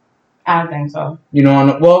 I don't think so. You know,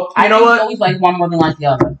 I know what? Always like one more than like the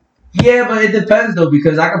other. Yeah, but it depends though,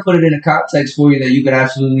 because I can put it in a context for you that you can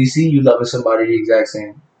absolutely see you loving somebody the exact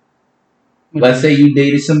same. Let's say you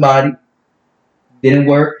dated somebody, didn't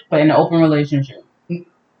work. But in an open relationship.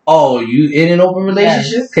 Oh, you in an open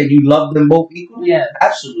relationship? Yes. Can you love them both equally? Yeah.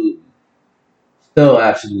 Absolutely. Still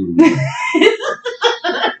absolutely.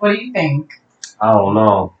 What do you think? I don't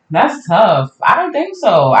know. That's tough. I don't think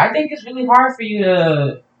so. I think it's really hard for you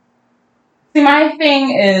to... See, my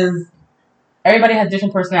thing is everybody has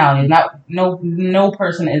different personalities. No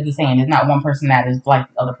person is the same. There's not one person that is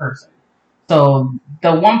like the other person. So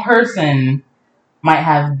the one person might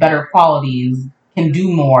have better qualities, can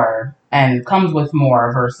do more, and comes with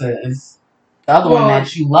more versus the other one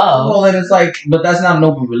that you love. Well, then it's like, but that's not an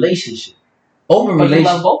open relationship. Open But you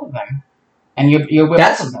relationship. love both of them. And you're with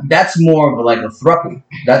both of them. That's more of like a throuple.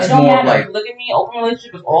 That's It don't more matter. like, Look at me. Open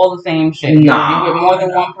relationship is all the same shit. Nah. You're with more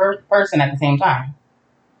than one person at the same time.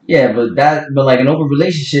 yeah, but like an open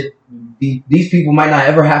relationship, these people might not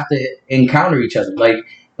ever have to encounter each other. Like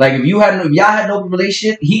if y'all had an open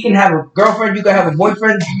relationship, he can have a girlfriend, you can have a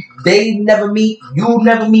boyfriend. They never meet. You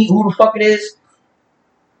never meet who the fuck it is.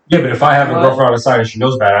 Yeah, but if I have a girlfriend on the side and she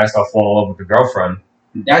knows about it, I start falling in love with the girlfriend.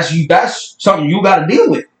 That's something you got to deal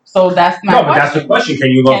with. So that's my No, but that's the question.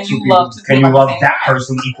 Can you love Can two you people? love two Can you people at love the same that time?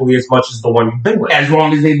 person equally as much as the one you've been with? As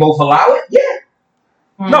long as they both allow it,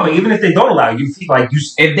 yeah. No, but even if they don't allow you, feel like you.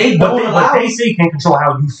 If they But don't they, allow but they it, say you can control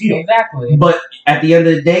how you feel. Exactly. but at the end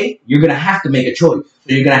of the day, you're gonna have to make a choice.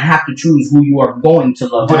 So you're gonna have to choose who you are going to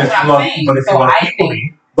love. But That's if what you I'm love, saying. but if So you love I think-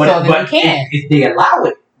 equally, But So then you can't. If they allow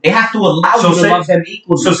it, they have to allow So you to say- love them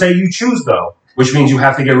equally. so say you choose though, which means you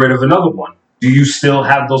have to get rid of another one. Do you still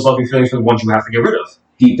have those loving feelings for the ones you have to get rid of?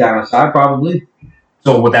 Deep down inside, probably.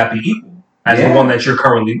 So would that be equal as Yeah. the one that you're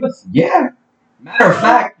currently with? Yeah. Matter of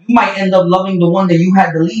fact, you might end up loving the one that you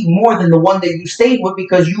had to leave more than the one that you stayed with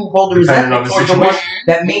because you hold a Depending on resentment the towards the one situation.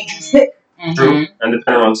 that made you sick. True, and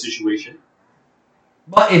depending on the situation.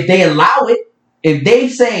 But if they allow it, if they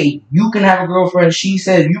say you can have a girlfriend, she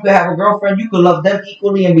says you can have a girlfriend, you can love them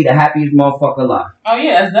equally and be the happiest motherfucker alive. Oh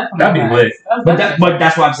yeah, that's definitely That'd be nice. lit. But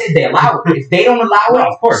that's why I'm saying they allow it. If they don't allow it, No,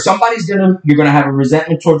 of course. you're gonna have a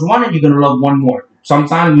resentment towards one and you're gonna love one more.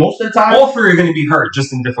 Sometimes, most of the time, All three are going to be hurt,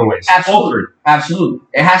 just in different ways. Absolutely. All three. absolutely.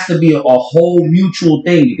 It has to be a whole mutual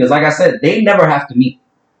thing because, like I said, they never have to meet.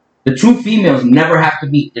 The two females never have to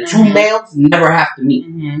meet. The two males never have to meet.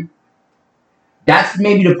 Mm-hmm. That's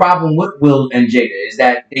maybe the problem with Will and Jada is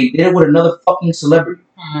that they did it with another fucking celebrity.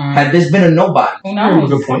 Had this been a nobody, who knows?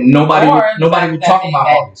 Good point. nobody would talk about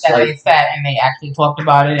all this. That Like, they sat and they actually talked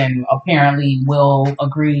about it, and apparently Will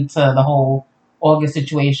agreed to the whole August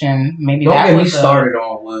situation. Maybe don't that get me was started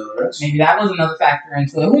on Will. maybe that was another factor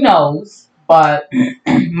into it. Who knows? But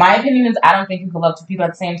my opinion is, I don't think you can love two people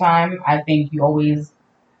at the same time. I think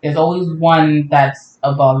there's always one that's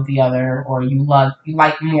above the other, or you like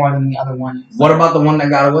more than the other one. What about the one that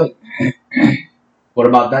got away? What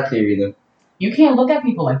about that theory then? You can't look at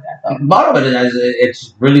people like that, though. But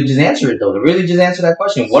it's really just answer it though. To really just answer that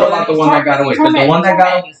question. What about the one that got away? Because the one that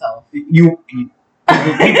got away,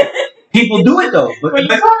 people do it though. But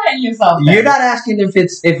you're tormenting yourself. Then. You're not asking if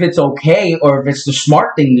it's okay or if it's the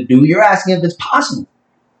smart thing to do. You're asking if it's possible.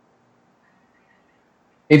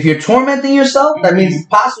 If you're tormenting yourself, that means it's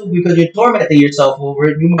possible because you're tormenting yourself over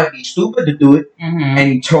it. You might be stupid to do it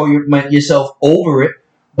and you throw yourself over it.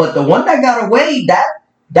 But the one that got away,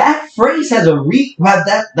 that phrase has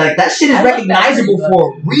that shit is recognizable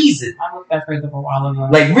for a reason. I looked that phrase up a while ago.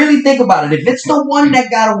 Like, really think about it. If it's the one that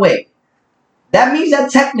got away, that means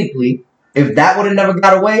that technically, if that would have never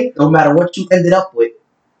got away, no matter what you ended up with,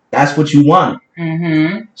 that's what you wanted.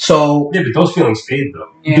 Mm-hmm. So, Yeah, but those feelings fade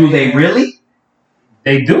though. Yeah, do they really?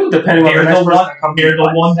 They do, depending on the next person that comes They're in the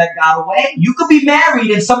life. one that got away. You could be married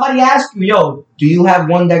and somebody asks you, yo, do you have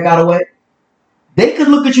one that got away? They could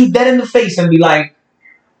look at you dead in the face and be like,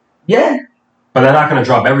 yeah. But they're not going to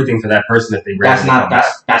drop everything for that person if they That's randomly not come back.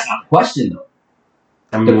 that's not the question though.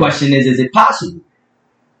 I mean, The question is it possible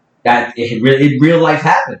that in real life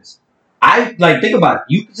happens? Think about it.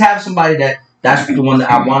 You could have somebody that's the one that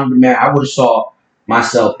I wanted to marry. I would have saw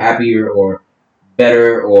myself happier or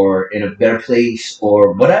better or in a better place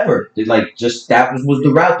or whatever. Like, just that was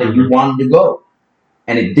the route that you wanted to go,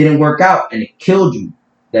 and it didn't work out, and it killed you.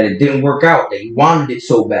 That it didn't work out. That you wanted it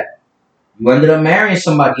so bad. You ended up marrying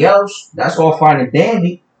somebody else. That's all fine and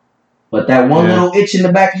dandy. But that one little itch in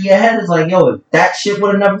the back of your head is like, yo, if that shit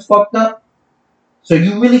would have never fucked up. So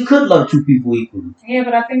you really could love two people equally. Yeah,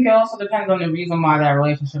 but I think it also depends on the reason why that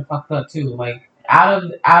relationship fucked up too. Like, out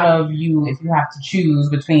of you, if you have to choose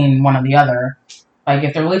between one or the other, like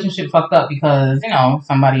if the relationship fucked up because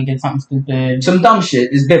somebody did something stupid, Some dumb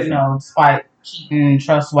shit is different. despite cheating,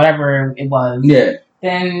 trust, whatever it was. Yeah.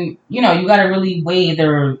 Then you got to really weigh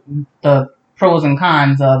the pros and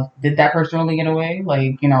cons of, did that person really get away?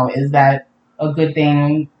 Like, is that a good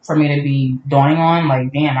thing for me to be dawning on?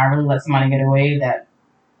 Like, damn, I really let somebody get away that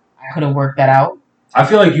I could have worked that out. I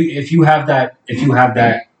feel like if you have that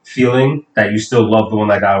feeling that you still love the one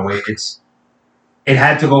that got away, it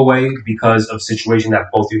had to go away because of a situation that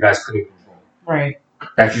both you guys couldn't control. Right.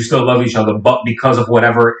 That you still love each other, but because of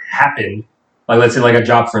whatever happened, like let's say like a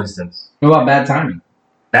job, for instance. What about bad timing?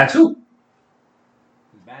 That too.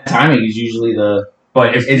 Bad timing is usually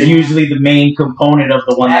But it's usually the main component of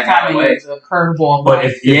the one that got away. It's a curveball. But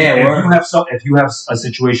if you have a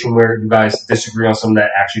situation where you guys disagree on something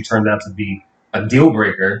that actually turned out to be a deal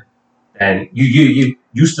breaker, and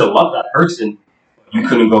you still love that person, you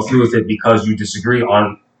couldn't go through with it because you disagree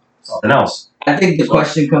on something else. I think the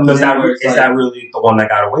question comes Is in where it's like, that really the one that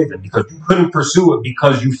got away then? Because you couldn't pursue it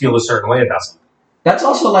because you feel a certain way about something. that's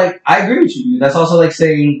also like, I agree with you. That's also like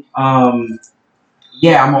saying,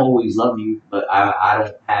 yeah, I'm always love you, but I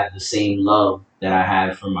don't have the same love that I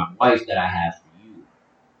have for my wife that I have for you.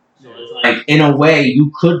 So it's like, in a way,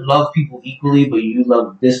 you could love people equally, but you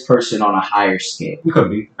love this person on a higher scale. It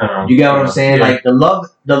could be. You get what I'm saying? Yeah. Like, the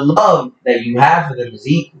love that you have for them is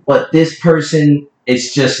equal, but this person,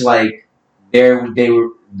 it's just like they were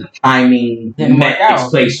the timing Didn't met work out. its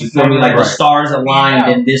place. You feel me? Like, the Right. stars aligned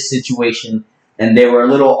Yeah. in this situation, and they were a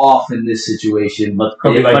little off in this situation, but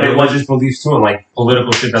Could be like but it was religious beliefs too, and like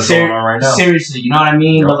political shit that's going on right now. seriously, you know what I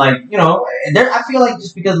mean? Yeah. But like, I feel like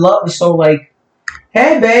just because love is so like,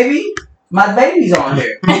 hey baby, my baby's on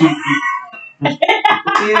here. She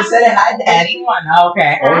even said hi, daddy.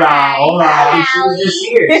 Okay. Hola. She was just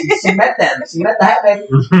here. She met them. She met the hi baby.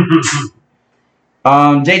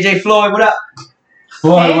 JJ Floyd, what up?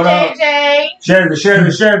 Floyd, what up? JJ. Share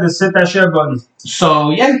this, hit that share button.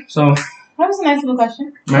 So That was a nice little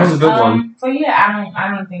question. That was a good one. So yeah,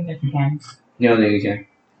 I don't think that you can. you don't think you can?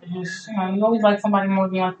 It's just, you always like somebody more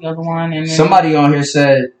than you like the other one, and then, Somebody on here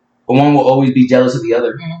said one will always be jealous of the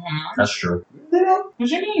other. Mhm. That's true. What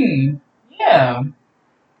you mean? Yeah.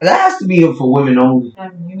 That has to be for women only.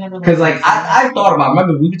 You never. Because, like, I thought about,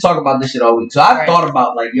 remember, we could talk about this shit all week. So I've Right. thought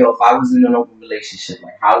about, like, if I was in an open relationship,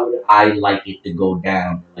 like, how would I like it to go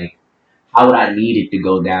down? Like, how would I need it to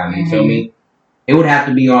go down? You feel Mhm. me? it would have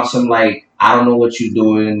to be on some like, I don't know what you're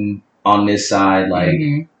doing on this side. Like,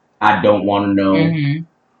 I don't want to know.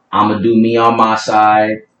 I'm gonna do me on my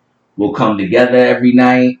side. We'll come together every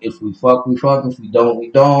night. If we fuck, we fuck. If we don't, we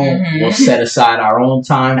don't. We'll set aside our own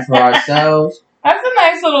time for ourselves. That's a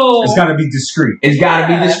nice little. It's got to be discreet. It's got to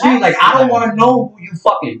be discreet. Like, I don't want to know who you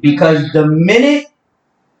fucking, because the minute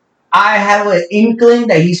I have an inkling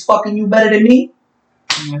that he's fucking you better than me,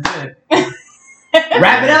 that's it.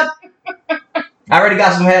 wrap it up. I already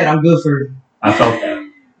got some head. I'm good for. I felt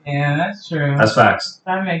that. Yeah, that's true. That's facts.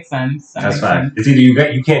 That makes sense. That's facts. It's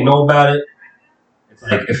either you can't know about it. It's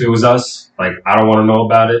like if it was us, like I don't want to know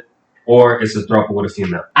about it, or it's a throuple with a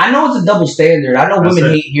female. I know it's a double standard. I know That's women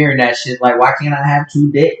it. hate hearing that shit. Like, why can't I have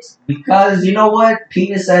 2 dicks? Because you know what?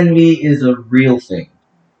 Penis envy is a real thing.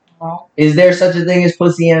 Well, Is there such a thing as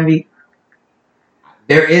pussy envy?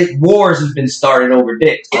 There is. Wars has been started over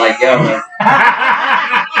dicks. Like, yo, man.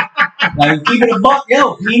 Like, keep it a buck,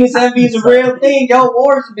 yo. Penis envy is a real thing, yo.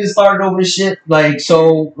 Wars have been started over this shit. Like,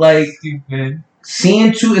 so, like, stupid.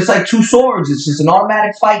 seeing two, it's like 2 swords. It's just an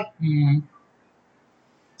automatic fight.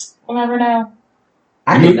 We'll never know.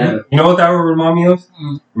 I you, can never. you know what that would remind me of?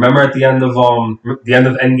 Remember at the end of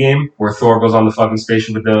Endgame, where Thor goes on the fucking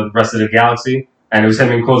spaceship with the rest of the galaxy, and it was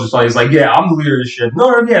him in close fight. He's like, "Yeah, I'm the leader of this shit."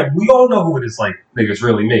 No, yeah, we all know who it is. Like, nigga, it's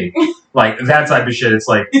really me. Like that type of shit. It's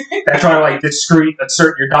like that trying to like discreet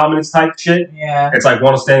assert your dominance type shit. Yeah. It's like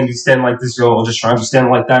want to stand like this, yo, just trying to stand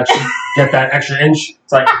like that, get that extra inch.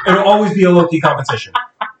 It's like it'll always be a low key competition.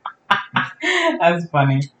 That's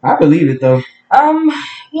funny. I believe it, though.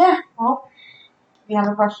 Yeah. Well, you have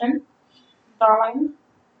a question, darling?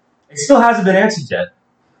 It still hasn't been answered yet.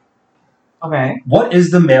 Okay. What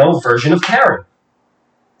is the male version of Karen?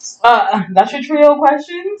 That's your trio of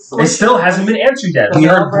questions? It still hasn't been answered yet. We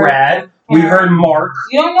heard Brad. We heard Mark.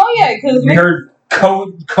 You don't know yet, because We heard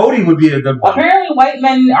Cody would be a good one. apparently white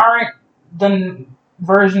men aren't the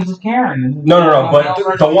versions of Karen. No.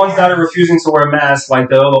 But the ones that are refusing to wear masks, like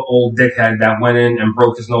the other old dickhead that went in and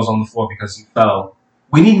broke his nose on the floor because he fell.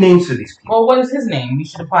 We need names for these people. Well, what is his name? We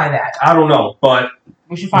should apply that. I don't know, but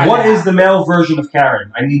We should find what that is out. the male version of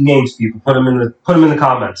Karen? I need names, people. Put them in the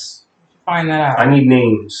comments. Find that out. I need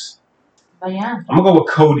names. But yeah. I'm gonna go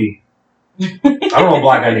with Cody. I don't know a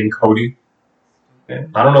black guy named Cody. Okay.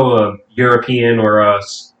 I don't know a European or a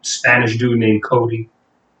Spanish dude named Cody.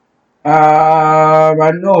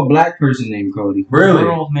 I know a black person named Cody. Really? The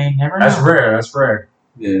world may never know. That's rare. That's rare.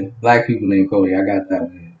 Yeah, black people named Cody. I got that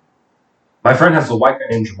one. My friend has a white guy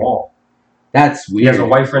named Jamal. That's He weird. has a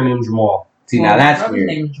white friend named Jamal. See, now My that's brother's weird.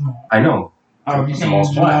 name is Jamal. I know. Oh, you saying Jamal's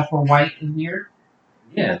Jamal black. for white is weird?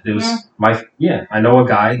 Yeah, there was Yeah. I know a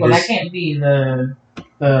guy. Well, this- that can't be the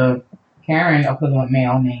Karen equivalent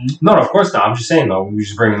male name. No, of course not. I'm just saying though. We were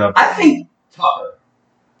just bringing up I think Tucker.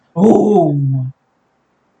 Ooh,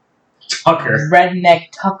 Tucker. redneck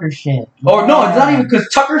Tucker shit. Or no, it's not even, because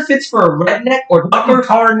Tucker fits for a redneck, or Tucker, Tucker,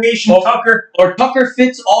 Coronation Tucker. or Tucker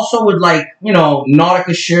fits also with, like, you know,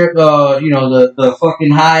 Nautica shirt, the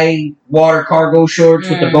fucking high water cargo shorts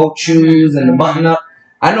with the boat shoes and the button up.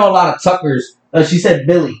 I know a lot of Tuckers. She said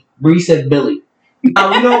Billy. Bree said Billy.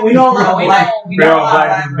 Now, we know a lot of black. we They're know all a lot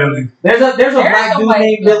black of and Billy. There's a black dude white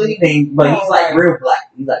named Billy, but he's like Oh. real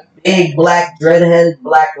black. He's like big black, dreadhead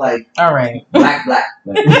black, like All right. black.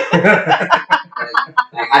 Like,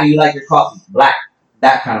 how do you like your coffee? Black.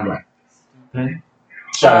 That kind of black.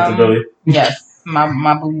 Shout out to Billy. Yes, my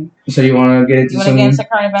boo. So you want to get into You want to get into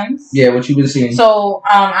current events? Yeah, what you been seeing? So,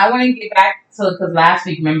 I want to get back to, because last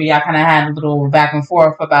week, remember, y'all kind of had a little back and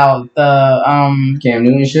forth about the Cam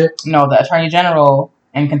Newton shit? the Attorney General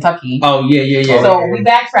in Kentucky. Oh, yeah. So we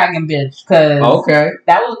backtracking, bitch, because Okay.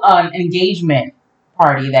 that was an engagement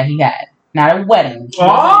party that he had, not a wedding. He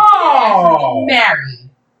wasn't Oh! actually married.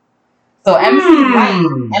 So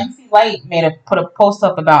MC Light put a post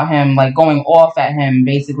up about him, like going off at him,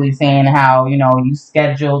 basically saying how, you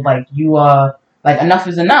scheduled, like enough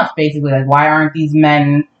is enough, basically. Like, why aren't these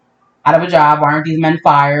men out of a job? Why aren't these men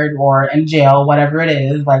fired or in jail, whatever it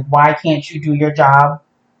is? Like, why can't you do your job?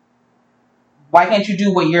 Why can't you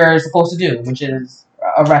do what you're supposed to do, which is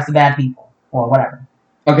arrest the bad people or whatever?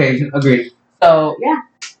 Okay, agreed. So, yeah.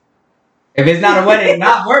 If it's not a wedding,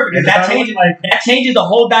 not work, because that changes the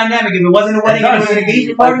whole dynamic. If it wasn't a wedding, it was an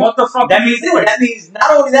engagement party. Like, what the fuck? That means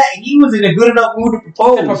not only that, he was in a good enough mood to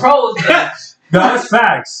propose. Bitch. No, that's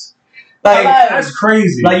facts. Like, That's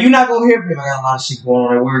crazy. you're not gonna hear me. I got a lot of shit going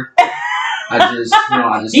on at work. I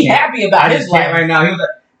just He can't. happy about I his just can't life. right now. He was like,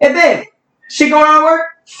 hey, babe, shit going on at work?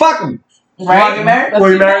 Fuck him. Right? You wanna get married? Let's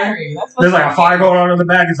Were you get married? That's There's like a fire going on in the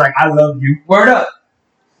back. It's like, I love you. Word up.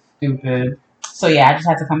 Stupid. So yeah, I just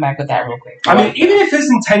had to come back with that real quick. I mean, even if his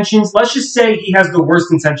intentions, let's just say he has the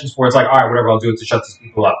worst intentions for it, it's like, all right, whatever, I'll do it to shut these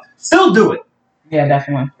people up. Still do it. Yeah,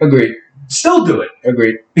 definitely. Agreed. Still do it.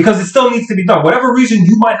 Agreed. Because it still needs to be done. Whatever reason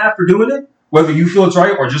you might have for doing it, whether you feel it's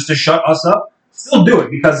right or just to shut us up, still do it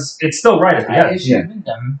because it's still right at the end. It should have been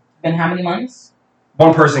done. Been how many months?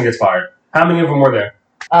 One person gets fired. How many of them were there?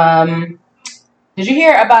 Did you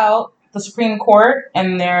hear about the Supreme Court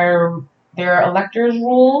and their electors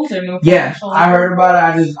rules? Their new Yeah, I heard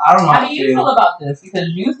about it. I don't know. How do you feel about this? Because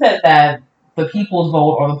you said that the people's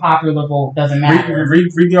vote or the popular vote doesn't matter.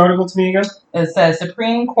 Read the article to me again. It says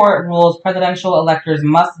Supreme Court rules presidential electors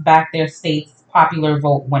must back their state's popular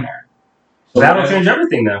vote winner. That'll change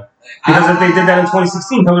everything now. Because if they did that in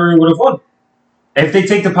 2016, Hillary would have won. If they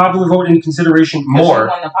take the popular vote into consideration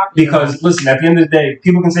more, because listen, at the end of the day,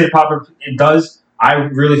 people can say the popular it does. I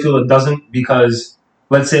really feel it doesn't because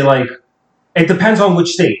let's say like it depends on which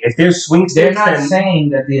state. If there's swing states, they're not saying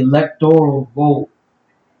that the electoral vote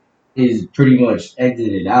is pretty much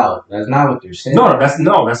exited out. That's not what they're saying. No, that's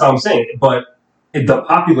not what I'm saying. But the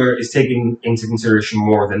popular is taken into consideration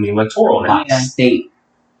more than the electoral now. State.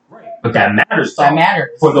 Right. But that matters. That matters.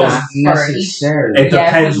 For those not necessarily. It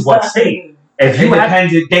depends what state. If you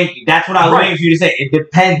depends. Thank you. That's what I was waiting for you to say. It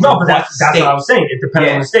depends. No, but that's what I was saying. It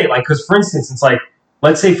depends on the state. Like, because for instance, it's like,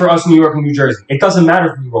 let's say for us, New York and New Jersey, it doesn't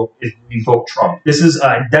matter if we vote Trump. This is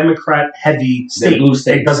a Democrat-heavy state. Blue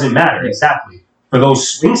state. It doesn't matter exactly. For those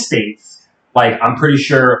swing states, like I'm pretty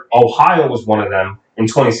sure Ohio was one of them in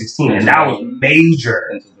 2016, and that was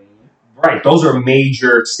major. Right, those are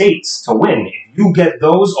major states to win. If you get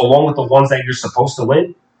those along with the ones that you're supposed to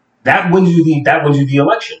win, that wins you the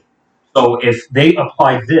election. So if they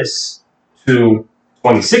applied this to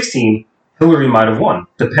 2016, Hillary might have won,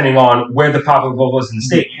 depending on where the popular vote was in the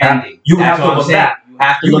state. You have to look back. You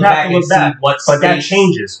have to look back and see what but that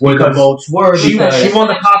changes where the votes were. She won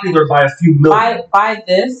the popular by a few million.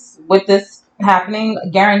 With this happening,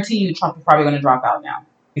 guarantee you Trump is probably going to drop out now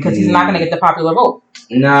because he's not going to get the popular vote.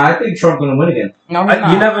 Nah, I think Trump's going to win again. No, he's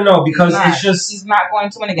not. You never know because it's just he's not going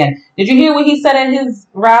to win again. Did you hear what he said at his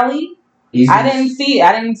rally? I didn't see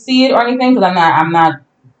it or anything because I'm not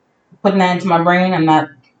putting that into my brain. I'm not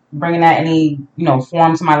bringing that any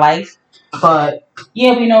form to my life. But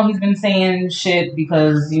yeah, we know he's been saying shit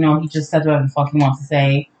because he just says whatever the fuck he wants to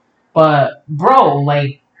say. But bro,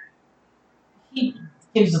 like he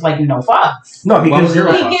gives us like no fucks. No, he gives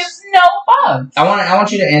zero fucks. He gives no fucks. I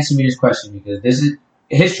want you to answer me this question because this is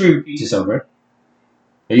history repeats itself, right?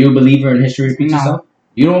 Are you a believer in history repeats itself?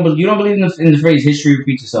 You don't believe in the phrase history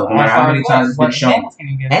repeats itself, no matter how many times it's been shown.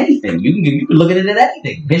 Anything you can look at it at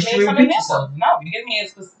anything. History repeats itself. No, you give me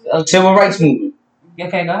a civil rights movement.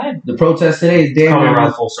 Okay, go ahead. The protest today is coming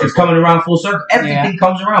around full circle. It's coming around full circle. Everything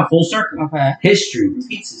comes around full circle. Okay. History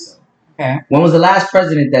repeats itself. Okay. When was the last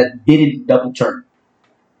president that didn't double term?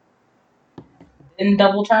 In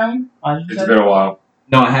double term? It's been a while.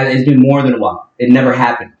 No, it's been more than a while. It never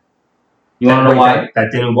happened. You want to know why? That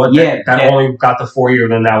didn't what? Yeah, that only got the 4 year,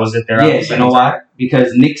 then that was it there. Yeah, you know why?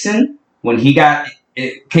 Because Nixon, when he got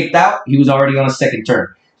kicked out, he was already on a second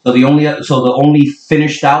term. So the only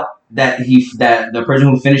finished out that the person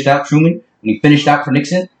who finished out Truman, when he finished out for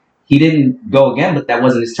Nixon, he didn't go again, but that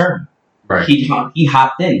wasn't his term. Right. He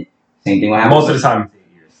hopped in. Same thing. Most of the time.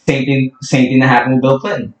 Same thing that happened with Bill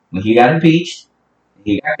Clinton when he got impeached.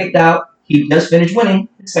 He got kicked out. He just finished winning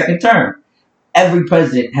his second term. Every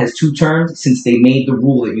president has 2 terms since they made the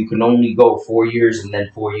rule that you can only go 4 years and then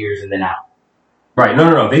 4 years and then out. Right.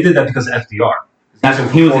 No. They did that because of FDR. That's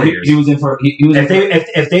what he was in for.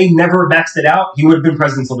 If they never maxed it out, he would have been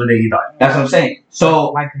president until the day he died. That's what I'm saying.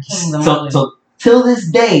 So till this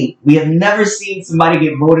day, we have never seen somebody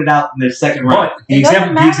get voted out in their second round. But the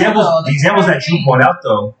examples that you point out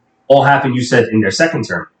though all happened. You said in their second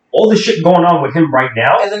term. All the shit going on with him right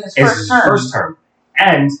now is in his first term.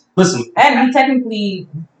 And listen, and he technically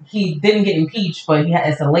didn't get impeached, but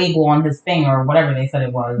it's a label on his thing or whatever they said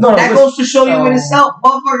it was. No, that goes to show you in itself.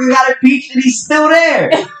 Motherfucker got impeached and he's still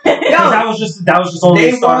there. Yo, that was just only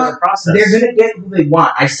the start of the process. They're gonna get who they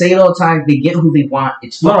want. I say it all the time. They get who they want.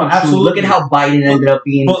 It's fucking true. Look at how Biden ended up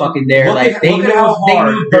being fucking there. Like they knew how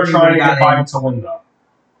hard they're trying to get Biden to win though.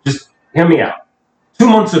 Just hear me out. 2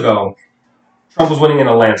 months ago, Trump was winning in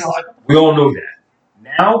a landslide. We all knew that.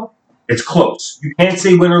 Now it's close. You can't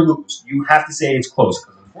say win or lose. You have to say it's close.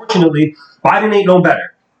 Because unfortunately, Biden ain't no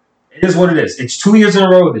better. It is what it is. It's 2 years in a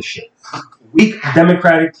row of this shit. Weak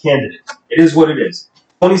Democratic candidate. It is what it is.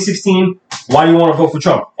 2016, Why do you want to vote for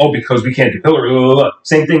Trump? Oh, because we can't do Hillary. Blah, blah, blah.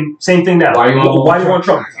 Same thing now. Why do you want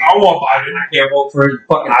Trump? I don't want Biden. I can't vote for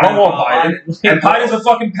fucking. I don't want Biden. And Biden's a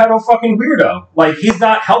fucking pedo fucking weirdo. Like, he's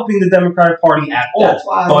not helping the Democratic Party at all.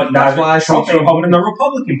 That's why Trump ain't helping the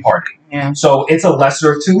Republican Party. Yeah. So it's a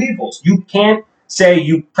lesser of two evils. You can't say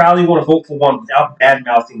you probably want to vote for one without bad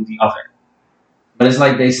mouthing the other. But it's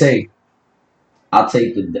like they say, I'll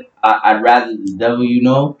take I'd rather the devil you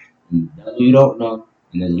know than the devil you don't know.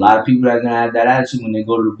 And there's a lot of people that are gonna have that attitude when they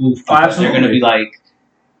go to the booth. They're gonna be like,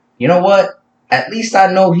 you know what? At least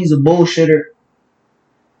I know he's a bullshitter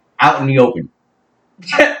out in the open.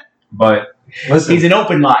 But listen, He's an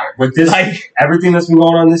open liar. with this, everything that's been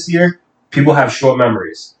going on this year, people have short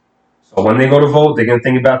memories. So when they go to vote, they're gonna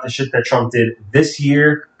think about the shit that Trump did this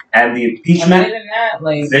year and the And not impeachment. even that,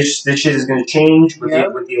 like, This shit is gonna change with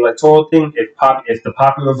the electoral thing if the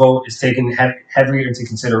popular vote is taken heavier into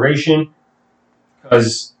consideration.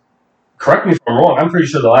 Because, correct me if I'm wrong, I'm pretty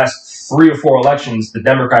sure the last 3 or 4 elections, the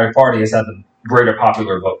Democratic Party has had the greater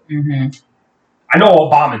popular vote. I know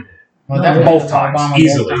Obama did. well, definitely Both times, Obama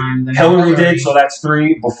easily. both times, and Hillary did, so that's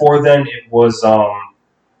 3. Before then, it was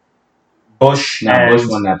Bush Nah, and Bush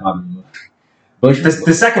won that popular vote. Bush the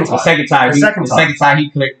second time. The second time he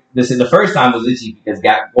clicked. Listen, the first time was itchy because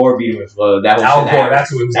Gore beat him in Florida. That Al Gore, that's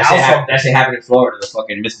who it was. that shit happened in Florida. The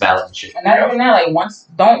fucking misbalance and shit. And not even that,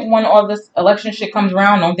 like, when all this election shit comes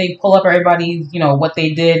around, don't they pull up everybody's, what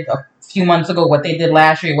they did a few months ago, what they did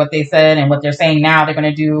last year, what they said, and what they're saying now they're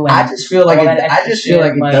gonna do. And I just feel like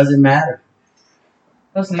it doesn't matter.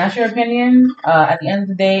 Listen, that's your opinion. At the end of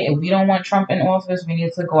the day, if we don't want Trump in office, we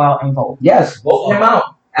need to go out and vote. Yes, vote him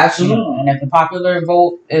out. Absolutely. And if the popular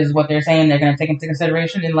vote is what they're saying they're going to take into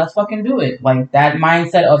consideration, then let's fucking do it. Like, that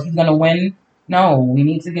mindset of he's going to win, no, we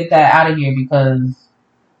need to get that out of here because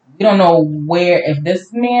we don't know if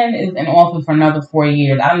this man is in office for another 4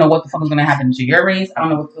 years, I don't know what the fuck is going to happen to your race. I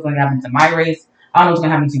don't know what's going to happen to my race. I don't know what's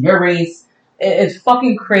going to happen to your race. It's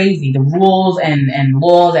fucking crazy, the rules and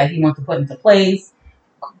laws that he wants to put into place.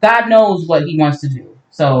 God knows what he wants to do.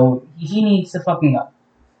 So he needs to fucking go.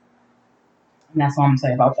 And that's all I'm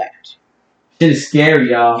saying about that. Shit is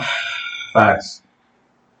scary, y'all. Facts.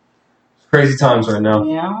 It's crazy times right now.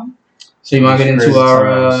 Yeah. So you want to get into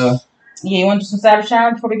our... Yeah, you want to do some Savage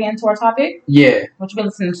Challenge before we get into our topic? Yeah. What you been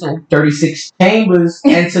listening to? 36 Chambers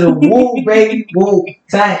into the woo, baby. Woo.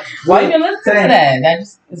 Time. Why you been listening to that?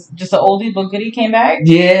 It's just an oldie but goodie came back?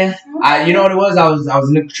 Yeah. You know what it was? I was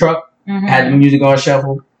in the truck. Mm-hmm. Had the music on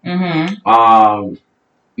shuffle. Mm-hmm.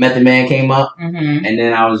 Method Man came up. Mm-hmm. And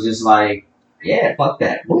then I was just like, yeah, fuck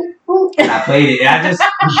that. And I played it.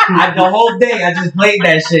 And the whole day, I just played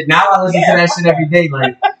that shit. Now I listen to that shit every day.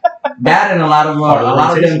 Like, that and a lot of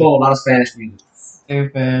dembow, a lot of Spanish music.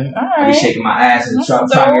 Stupid. All I be right. shaking my ass and trying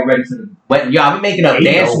to get ready for the wedding. Yo, I be making up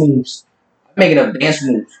dance moves.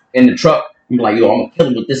 In the truck. I'm like, yo, I'm going to kill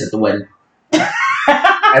him with this at the wedding.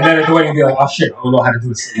 And then at the wedding, be like, oh shit, I don't know how to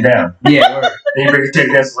do it sitting down. Yeah, word. Then you bring it to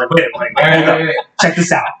the dance, like, wait. Check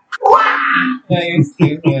this out. You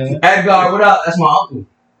stupid. Edgar, what up? That's my uncle.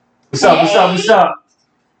 What's up?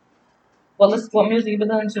 What music you been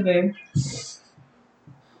listening to, babe?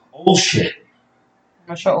 Old shit.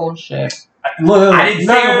 What's your old shit? Look, I didn't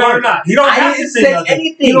say a word. You don't have to say nothing.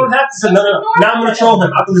 anything. You don't have to say nothing. Now I'm gonna troll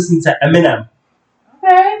him. I've been listening to Eminem.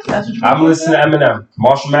 Okay. That's what I'm listening to Eminem.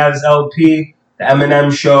 Marshall Mathers LP, the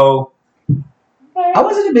Eminem Show. Okay. I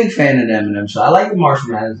wasn't a big fan of the Eminem show. I like the Marshall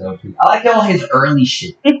Mathers LP. I like all his early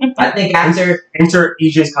shit. I think after... Enter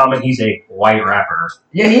EJ's comment, he's a white rapper.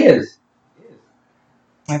 Yeah, he is.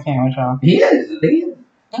 I can't with y'all. He is.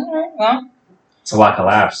 Alright, well. Till I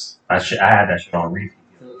Collapse. I had that shit on repeat.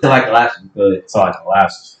 Till I Collapse was good. Till I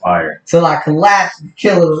Collapse was fire. Till I Collapse,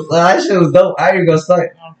 killer. That shit was dope. I didn't go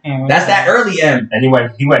start. That's that early M. And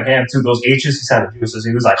he went ham too. Those H's, he sounded useless.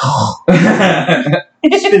 He was like,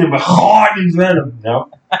 spinning my heart in venom. No.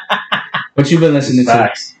 What you been listening to?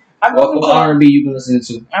 Facts. What R&B you been listening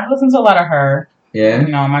to? I've listened to a lot of Her. Yeah.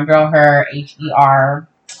 My girl Her, Her.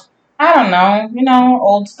 I don't know.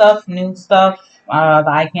 Old stuff, new stuff. The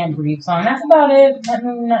I Can't Breathe song. That's about it.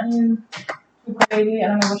 Nothing too crazy. I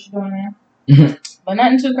don't know what she's doing there. But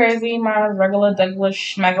nothing too crazy. My regular Douglas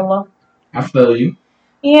schmegala. I feel you.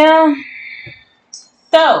 Yeah.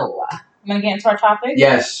 So, I'm gonna get into our topic.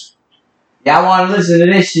 Yes. Y'all want to listen to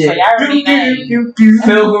this shit? So y'all already know.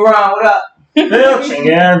 Phil Garan, what up?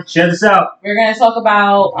 Yeah, check this out. We're gonna talk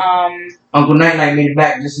about Uncle Night Night made it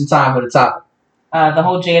back just in time for the topic. the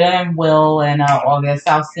whole Jada and Will and August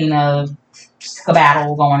Alsina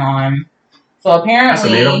skedaddle going on. So apparently, That's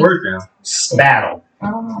a made up word now. Battle.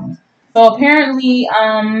 So apparently,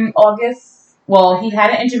 August Well, he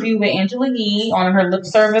had an interview with Angela Yee on her lip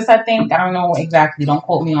service, I think. I don't know exactly. Don't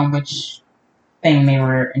quote me on which thing they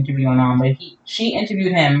were interviewing on, but she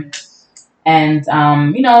interviewed him, and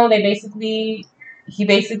he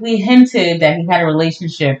basically hinted that he had a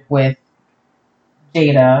relationship with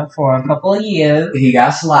Jada for a couple of years. He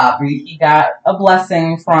got sloppy. He got a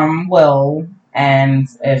blessing from Will, and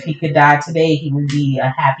if he could die today, he would be a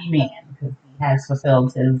happy man because he has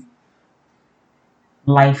fulfilled his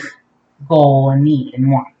life goal and need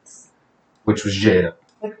and wants. Which was Jada.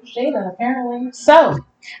 Which was Jada, apparently. So,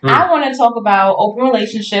 I want to talk about open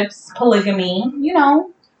relationships, polygamy. You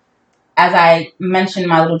know, as I mentioned,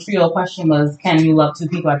 my little trio question was, can you love two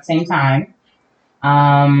people at the same time?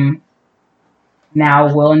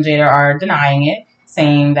 Now, Will and Jada are denying it,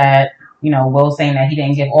 saying that, Will saying that he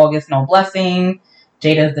didn't give August no blessing.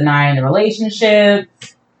 Jada's denying the relationship.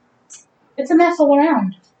 It's a mess all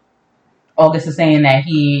around. August is saying that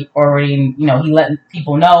he already, he let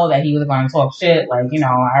people know that he was going to talk shit. Like, I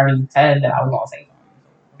already said that I was going to say something.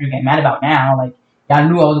 What are you getting mad about now? Like, y'all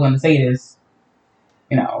knew I was going to say this.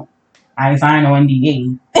 I ain't signed no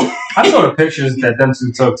NDA. I saw the pictures that them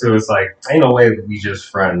two took too. It's like, ain't no way we just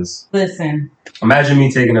friends. Listen. Imagine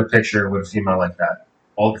me taking a picture with a female like that.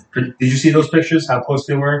 Did you see those pictures? How close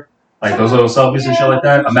they were? Like those little selfies and shit like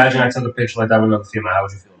that? Imagine I took a picture like that with another female. How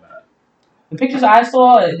would you feel about it? The pictures I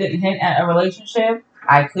saw, it didn't hint at a relationship.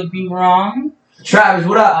 I could be wrong. Travis,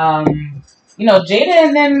 what up? Jada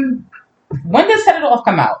and them, when did Set It Off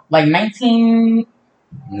come out? Like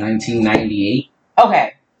 1998.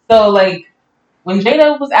 Okay. So, like, when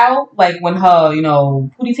Jada was out, like, when her,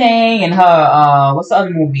 Pootie Tang and her, what's the other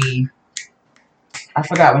movie? I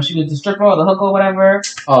forgot, when she was the stripper or the hooker or whatever.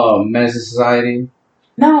 Menace to Society?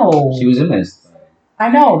 No. She was in Menace to Society. I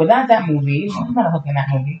know, but not that movie. She was not a hooker in that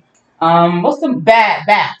movie. What's the,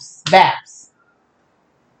 Baps.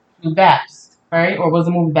 It was Baps, right? Or was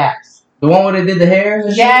the movie Baps? The one where they did the hair?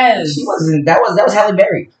 Yes. She wasn't, that was Halle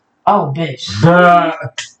Berry. Oh, bitch.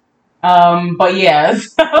 But yeah,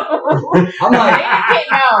 so I'm like,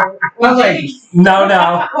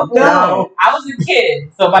 no. I was a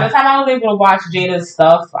kid, so by the time I was able to watch Jada's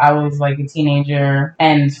stuff, I was like a teenager,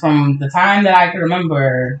 and from the time that I could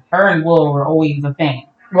remember, her and Will were always a thing.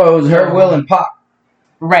 Well, it was her, Will, and Pac.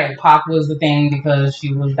 Right, Pac was the thing because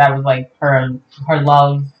that was like her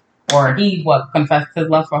love, or he confessed his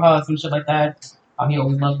love for her, some shit like that. He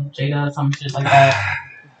always loved Jada, some shit like that.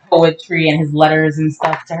 Poetry and his letters and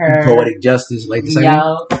stuff to her. Poetic justice, like the same.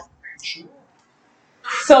 Yeah.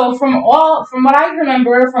 So from what I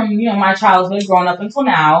remember from my childhood growing up until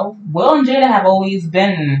now, Will and Jada have always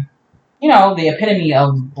been, the epitome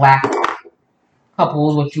of black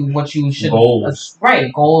couples. What you should goals.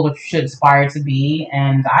 Right, goals what you should aspire to be.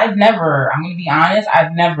 And I'm gonna be honest,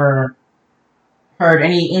 I've never heard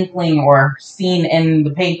any inkling or seen in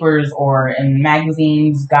the papers or in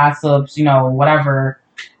magazines, gossips, whatever.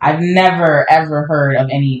 I've never, ever heard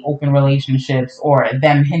of any open relationships or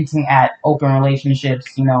them hinting at open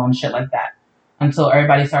relationships, and shit like that. Until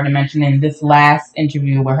everybody started mentioning this last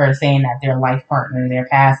interview with her saying that they're life partners, they're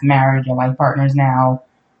past marriage and life partners now.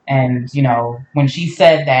 And, when she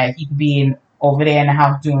said that he could be over there in the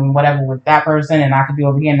house doing whatever with that person and I could be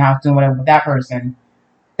over here in the house doing whatever with that person,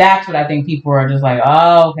 that's what I think people are just like,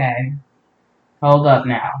 oh, okay. Hold up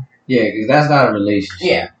now. Yeah, because that's not a relationship.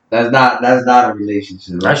 Yeah. That's not a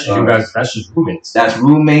relationship. That's just you guys. That's just roommates. That's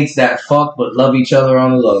roommates that fuck but love each other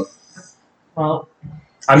on the low. Well,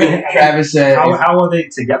 I mean, Travis said, how are they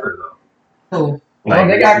together though? Who? Like,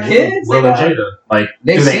 they got kids. Will and Jada. Like,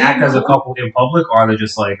 do they act as a couple in public, or are they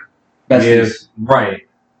just like besties? Right.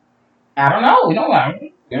 I don't know. We don't know.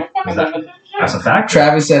 That's a fact.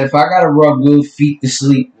 Travis said, if I gotta rub Will's feet to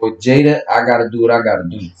sleep with Jada, I gotta do what I gotta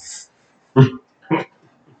do.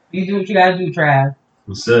 You do what you gotta do, Trav.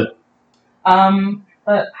 That's it.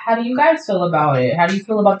 But how do you guys feel about it? How do you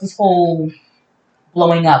feel about this whole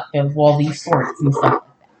blowing up of all these sorts and stuff?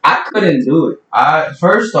 I couldn't do it.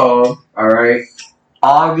 First off, alright,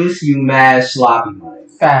 August, you mad sloppy money.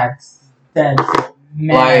 Facts. Dead.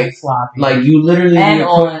 Mad sloppy. Like, you literally... And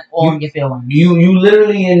all in your feelings. You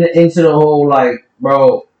literally into the whole, like,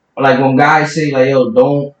 bro, like, when guys say, like, yo,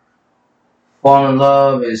 don't fall in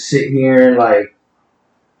love and sit here and, like,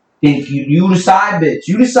 think you the side bitch.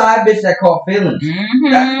 You the side bitch that caught feelings.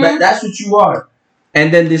 Mm-hmm. That's what you are.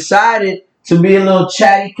 And then decided to be a little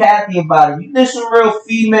chatty Cathy about it. You did some real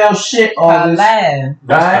female shit all this. That's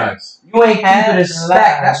nice. You ain't keeping it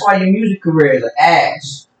stacked. That's why your music career is an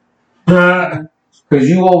ass. Because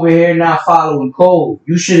you over here not following code.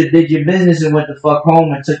 You should have did your business and went the fuck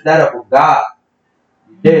home and took that up with God.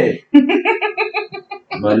 You did.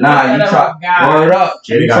 But nah, you try. Word up.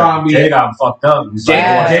 Jada got him fucked up. He's like,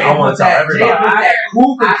 I want to tell everybody. Jada put that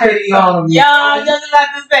Cooper kitty on him. Yo, just about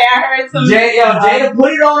to say, I heard some. Jada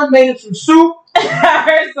put it on him, made him some soup. I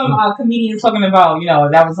heard some comedians talking about,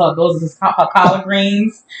 that was those was her collard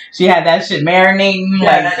greens. She had that shit marinating.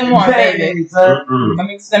 Like, come on, baby.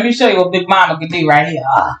 Let me show you what Big Mama can do right here.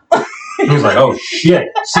 He was like, oh shit.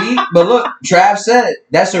 See, but look, Trav said it.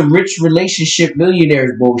 That's a rich relationship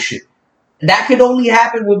millionaires bullshit. That could only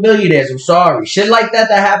happen with millionaires. I'm sorry. Shit like that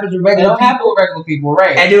happens with regular people. It don't happen with regular people,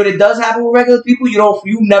 right? And when it does happen with regular people,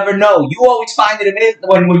 you never know. You always find it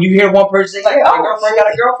when you hear one person say, like, oh, my girlfriend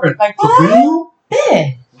got a girlfriend. Like, for real?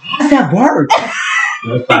 Yeah. How does that work?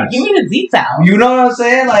 Give me the details. You know what I'm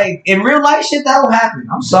saying? Like, in real life shit, that don't happen.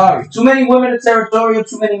 I'm sorry. Too many women are territorial,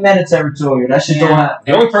 too many men are territorial. That shit don't happen.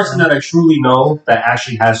 The only person that I truly know that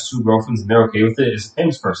actually has 2 girlfriends and they're okay with it is a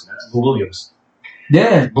famous person. That's Lou Williams.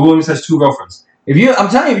 Yeah. Lou Williams has 2 girlfriends. I'm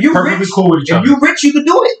telling you, if you're perfectly rich, cool with each other. If you're rich, you can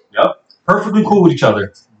do it. Yep. Perfectly cool with each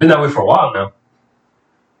other. Been that way for a while now.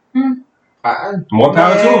 More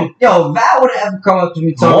power to him. Yo, Val would have ever come up to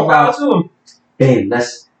me talking about, babe,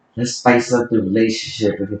 let's spice up the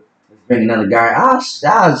relationship. Let's bring another guy.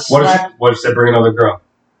 What if they bring another girl?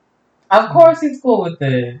 Of course he's cool with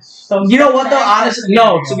this. So you know what though? Honestly,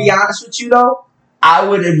 no. To be honest with you though, I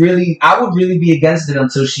would really be against it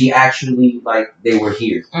until she actually they were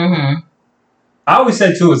here. Mm-hmm. I always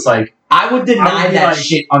said too, it's like I would deny that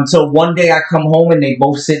shit until one day I come home and they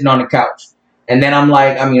both sitting on the couch, and then I'm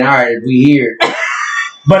like, all right, if we here.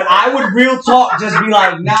 But I would real talk just be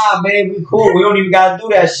like, nah, man, we cool. We don't even gotta do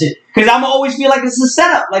that shit. Cause I'm always feel like it's a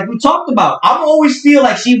setup, like we talked about. I'm always feel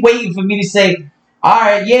like she waiting for me to say, all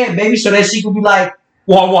right, yeah, baby, so that she could be like,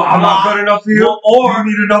 well, I'm not good enough for you. Or you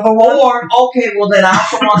need another one. Or okay, well then I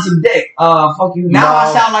also want some dick. Fuck you. Now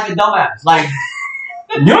I sound like a dumbass. Like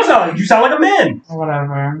you sound like a man.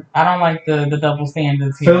 Whatever. I don't like the double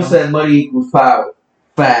standards here. Phil said money equals power.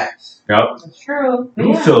 Facts. Yep. It's true.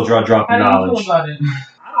 Phil dropping knowledge. How do you feel about it?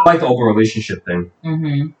 I don't like the open relationship thing.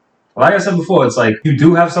 Mm-hmm. Like I said before, it's like you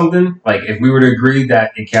do have something. Like if we were to agree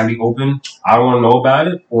that it can be open, I don't want to know about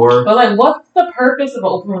it. But what's the purpose of an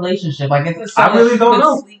open relationship? Like, is it so I really don't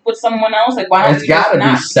know. Sleep with someone else? Like, why don't it's gotta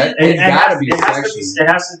be sex? It gotta be sexual. It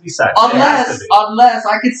has to be sex. Unless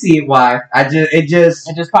I could see it. Why? It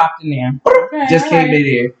just popped in there. Okay, just came in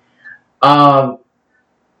here.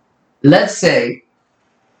 Let's say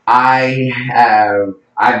I've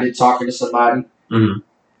been talking to somebody. Mm-hmm.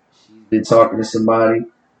 She's been talking to somebody.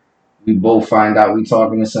 We both find out we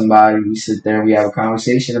talking to somebody. We sit there and we have a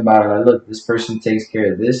conversation about it. Like, look, this person takes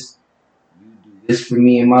care of this. You do this for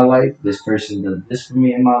me in my life. This person does this for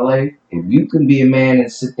me in my life. If you can be a man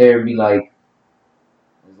and sit there and be like,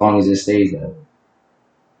 as long as it stays that way.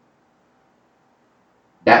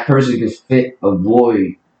 That person can fit a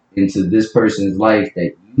void into this person's life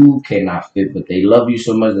that you cannot fit, but they love you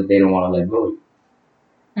so much that they don't want to let go of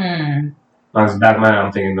you. That's back man.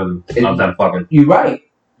 I'm thinking of them fucking. You're right.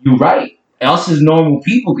 Us as normal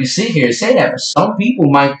people can sit here and say that, but some people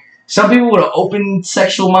with an open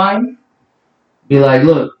sexual mind be like,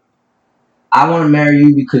 look, I want to marry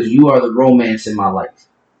you because you are the romance in my life.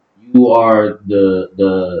 You are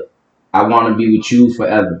the I want to be with you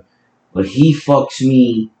forever. But he fucks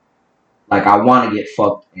me like I want to get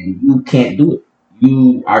fucked, and you can't do it.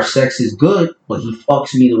 Our sex is good, but he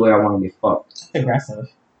fucks me the way I want to get fucked. That's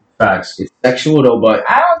aggressive. Facts. It's sexual though, but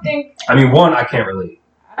I don't think. I mean, I can't relate.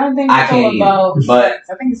 I don't think it's all about sex.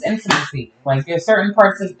 I think it's intimacy. Like there's certain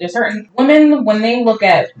women when they look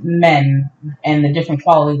at men and the different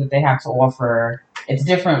qualities that they have to offer, it's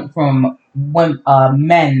different from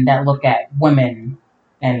men that look at women.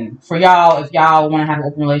 And for y'all, if y'all want to have an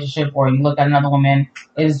open relationship or you look at another woman,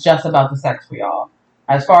 it's just about the sex for y'all.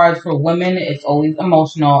 As far as for women, it's always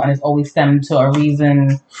emotional and it's always stemmed to a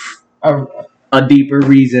reason, a deeper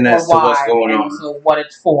reason as to what's going on. So what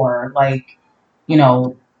it's for. Like,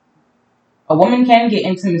 a woman can get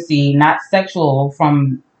intimacy, not sexual,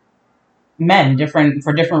 from men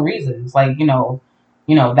for different reasons. Like,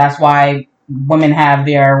 that's why women have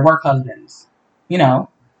their work husbands, And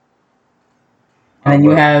then you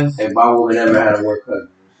have... If my woman ever had a work husband,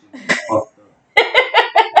 she's fucked up.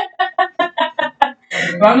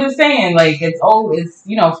 But I'm just saying, for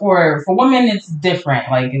women, it's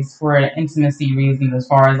different. Like, it's for intimacy reasons as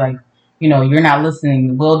far as, you're not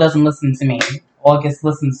listening. Will doesn't listen to me. August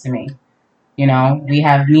listens to me. We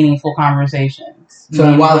have meaningful conversations.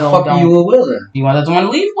 So why the fuck are you with Will then? You doesn't want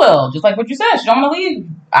to leave Will. Just like what you said. She don't want to leave.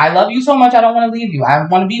 I love you so much, I don't want to leave you. I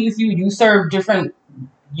want to be with you. You serve different...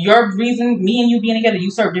 Your reason, me and you being together,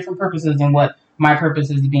 you serve different purposes than what my purpose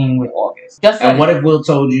is being with August. Just And what if Will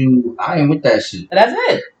told you, I ain't with that shit? That's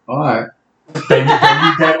it. Alright. Then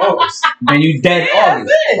you dead August. Then you dead Yeah,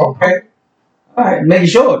 August. that's it. Okay. Alright, making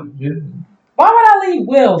sure. Why would I leave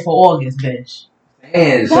Will for August, bitch?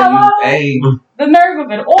 And so Hello? hey, The nerve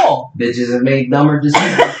of it all. bitches have made dumber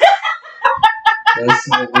decisions. We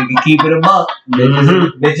can keep it a buck.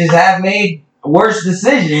 Bitches have made worse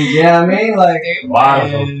decisions, you know what I mean? Like, Wow.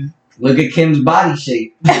 them. look at Kim's body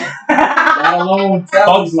shape. That alone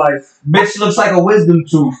tells Bug's life. bitch looks like a wisdom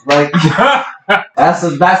tooth. Like, that's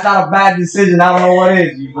not a bad decision. I don't know what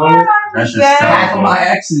is. You feel me? That's just Half of my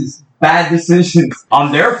exes, bad decisions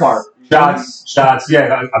on their part. Shots.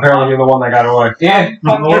 Yeah, apparently you're the one that got away. Yeah,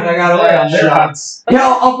 I'm the one that got away on their part. Shots. Yo,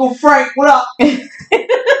 Uncle Frank, what up?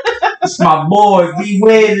 It's my boy, D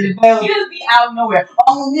Wiz in the You building. just be out of nowhere.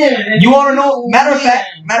 Oh yeah. You wanna know? Matter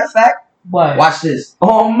of fact, What? watch this.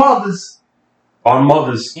 On mothers, On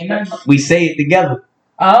mothers. You know? we say it together.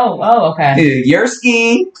 Oh, okay. Your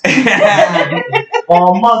ski.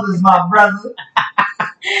 On mothers, my brother.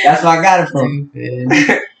 That's where I got it from.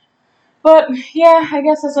 Stupid. But yeah, I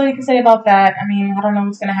guess that's all you can say about that. I mean, I don't know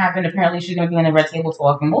what's gonna happen. Apparently, she's gonna be in the red table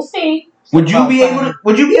talk, and we'll see. Would you be able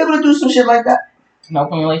to do some shit like that? An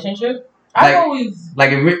open relationship? Like- I've always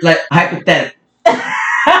Like hypothetical.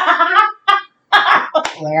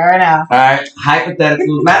 clear enough. Alright.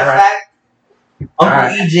 Hypothetical. Matter of fact, Uncle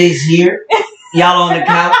Alright. EJ's here. Y'all on the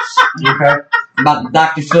couch. Okay. About to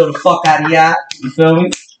Dr. Phil the fuck out of y'all. You feel me?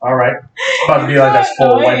 All right. About to be like that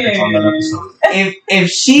full white bitch on that episode. If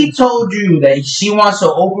she told you that she wants an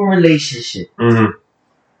open relationship, Mm-hmm.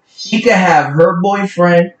 she could have her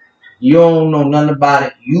boyfriend, you don't know nothing about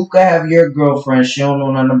it. You could have your girlfriend, she don't know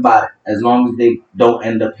nothing about it. As long as they don't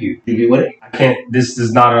end up here. You be with it? I can't. This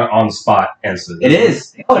is not an on-the-spot answer. It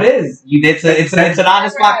is. Oh, it is. It's an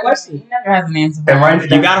honest spot question. He never has an answer. And right,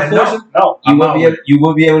 You gotta no, force it? No, You I'm will not be with able, you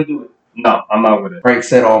will be able to do it. it. No, I'm not with it. Frank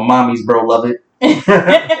said, "Oh, mommies, bro, love it." I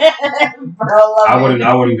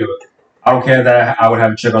wouldn't do it. I don't care that I would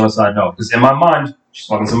have a chick on the side. No, because in my mind, she's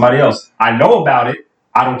fucking somebody else. I know about it.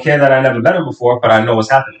 I don't care that I never met her before, but I know what's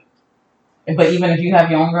happening. But even if you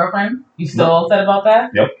have your own girlfriend, you still upset about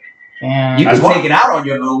that? Yep. Damn. You That's can why- take it out on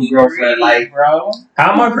your own girlfriend, like. bro.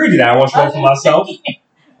 How am I greedy that I want to go for myself?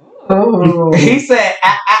 He said,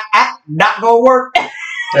 not gonna work.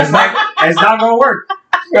 It's not gonna work.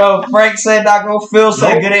 Yo, Frank said not gonna Phil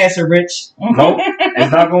said Nope. good answer, Rich. Nope,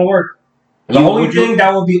 it's not gonna work. The You- only would you- thing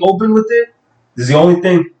that will be open with it is the only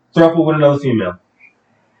thing throuple with another female.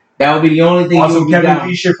 That would be the only thing On you some would be Kevin down.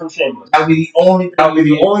 B shit from Shameless. That would be the only thing. That would be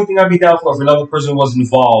the only thing I'd be down for if another person was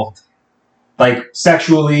involved, like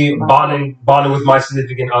sexually bonding with my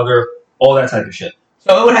significant other, all that type of shit.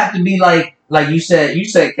 So it would have to be like you said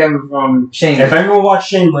Kevin from If Shameless. anyone watched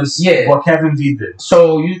Shameless, Yeah. what Kevin V did.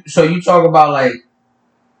 So you talk about like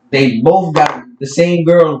they both got the same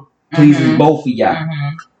girl pleases Mhm. both of y'all.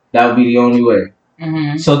 Mm-hmm. That would be the only way.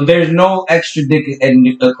 Mm-hmm. So there's no extra dick in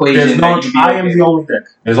the equation. There's no, that you'd be I am okay. the only dick.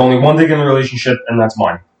 There's only one dick in the relationship, and that's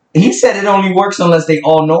mine. He said it only works unless they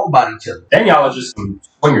all know about each other. Then y'all are just some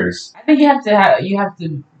swingers. I think you have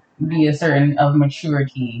to be a certain of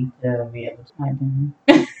maturity to be able to. I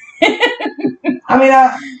think. I mean,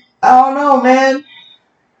 I don't know, man.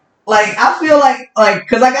 Like, I feel like,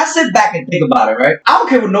 cause like I sit back and think about it, right? I don't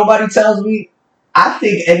care what nobody tells me. I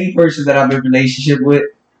think any person that I'm in a relationship with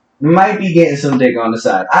might be getting some dick on the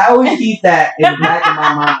side. I always keep that in the back of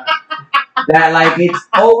my mind. That like it's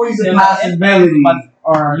always a possibility.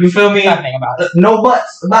 Or You feel me? nothing about it. No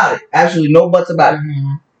buts about it. Absolutely no buts about it.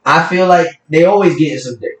 Mhm. I feel like they always getting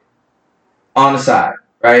some dick on the side,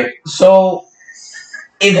 right? So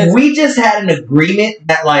if we just had an agreement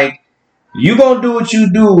that like you gonna do what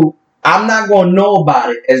you do, I'm not gonna know about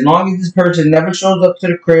it as long as this person never shows up to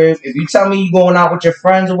the crib. If you tell me you going out with your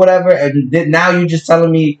friends or whatever, and now you just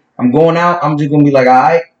telling me I'm going out, I'm just gonna be like, all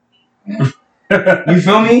right. You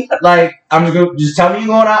feel me? Like I'm just tell me you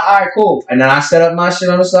going out. All right, cool. And then I set up my shit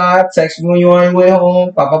on the side. Text me when you on your way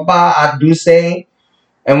home. I do the same.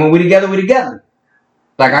 And when we together, we together.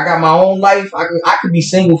 Like I got my own life. I could be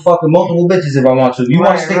single, fucking multiple bitches if I want to. If you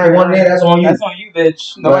want to stick to one there, that's on you. That's on you,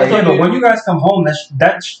 bitch. No, That's yeah, on but you. when you guys come home,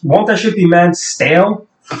 won't that shit be mad stale?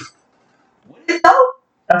 No.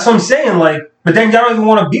 That's what I'm saying. Like, but then y'all don't even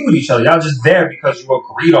want to be with each other. Y'all just there because you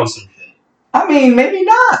agreed on some shit. I mean, maybe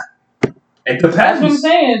not. It That's what I'm depends.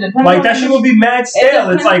 saying. It depends Like on that shit will be mad stale.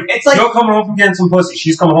 It's like It's like you're coming home from getting some pussy.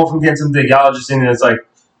 She's coming home from getting some dick. Y'all just sitting there. It's like,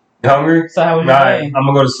 you hungry? So how would you Nah, say? I'm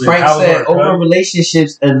gonna go to sleep. Frank How's said, work, open huh?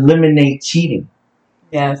 relationships eliminate cheating.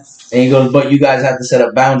 Yes. And he goes, but you guys have to set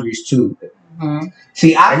up boundaries too. Mm-hmm.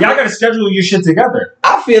 See, And y'all gotta schedule your shit together.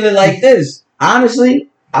 I feel it like this. Honestly,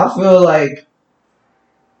 I feel like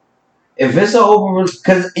If it's an open,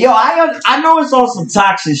 because yo, I know it's all some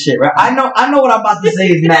toxic shit, right? I know what I'm about to say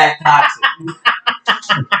is mad toxic.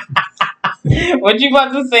 What you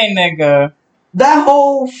about to say, nigga? That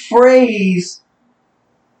whole phrase,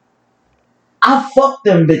 I fuck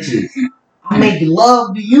them bitches. I make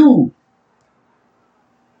love to you.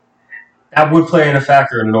 That would play in a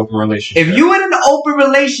factor in an open relationship. If you in an open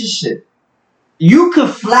relationship, you could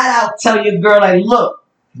flat out tell your girl, like, look,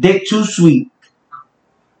 dick too sweet.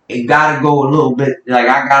 It gotta go a little bit. Like,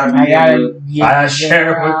 I gotta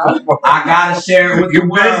share it with the world. I gotta share it with the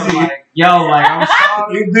world. Busy. Like, yo, like, I'm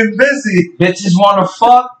sorry. You've been busy. Bitches wanna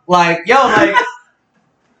fuck. Like, yo, like.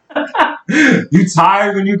 You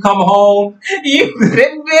tired when you come home? You've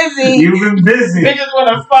been busy. You've been busy. Bitches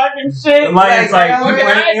wanna fucking shit. Like, it's like, what can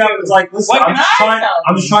I do? it's like, listen, What I'm can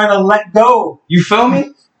I just trying to let go. You feel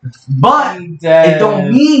me? But it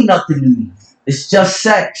don't mean nothing to me. It's just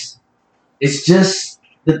sex. It's just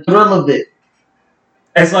the thrill of it.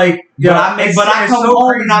 It's like, But I come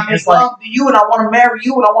home and I make love to you and I want to marry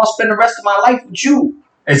you and I want to spend the rest of my life with you.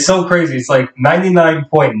 It's so crazy. It's like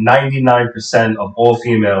 99.99% of all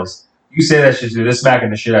females, you say that shit to, they're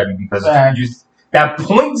smacking the shit out of you because that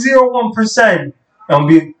 0.01%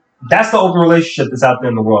 that's the open relationship that's out there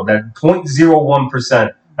in the world. That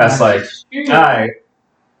 0.01%. That's like, alright.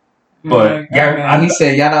 But he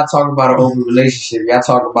said, y'all not talking about an open relationship. Y'all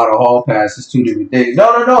talking about a hall pass. It's two different things.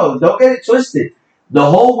 No. Don't get it twisted. The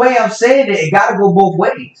whole way I'm saying it gotta go both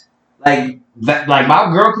ways. Like my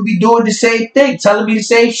girl could be doing the same thing, telling me the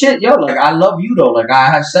same shit. Yo, like, I love you though. Like, I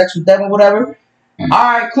have sex with them or whatever. Mm-hmm. All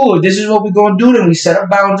right, cool. This is what we're gonna do. Then we set up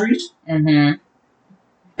boundaries. Mm-hmm.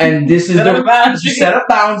 And this is set up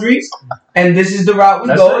boundaries. And this is the route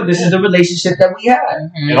we go. And this is the relationship that we have.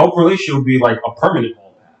 Mm-hmm. An open relationship would be like a permanent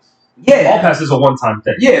hall pass. Yeah. Hall pass is a one-time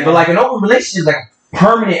thing. Yeah, but like an open relationship is like a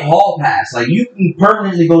permanent hall pass. Like, you can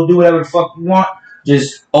permanently go do whatever the fuck you want.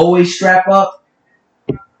 Just always strap up.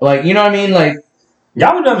 Like, you know what I mean? Like,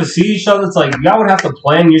 y'all would never see each other. It's like, y'all would have to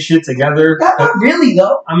plan your shit together. Not really,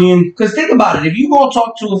 though. I mean, because think about it. If you gonna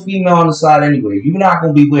talk to a female on the side anyway, you're not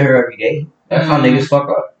gonna be with her every day. That's how niggas fuck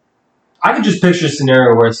up. I could just picture a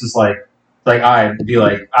scenario where it's just like I'm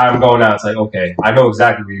going out. It's like, okay, I know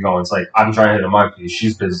exactly where you're going. It's like, I'm trying to hit on my piece.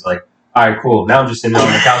 She's busy. Like, all right, cool. Now I'm just sitting there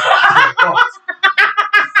on the couch.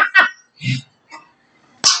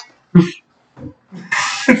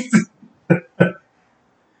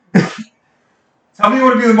 Tell me you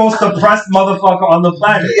want to be the most depressed motherfucker on the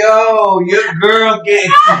planet. Yo, your girl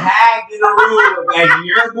getting tagged in the room and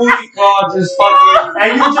your booty call just fucking,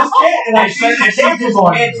 and you just can't. And she just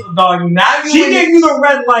canceled, dog. She gave you the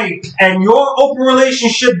red light, and your open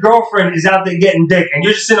relationship girlfriend is out there getting dick, and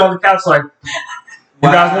you're just sitting on the couch like, you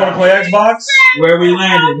guys want to play Xbox? Where we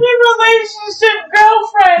landed? Relationship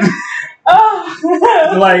girlfriend. Oh,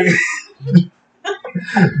 like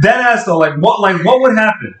that ass though. Like what would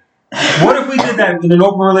happen? What if we did that in an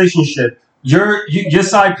open relationship? Your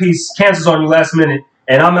side piece cancels on you last minute,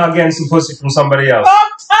 and I'm out getting some pussy from somebody else.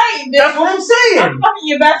 I'm tight, bitch. That's what I'm saying. I'm fucking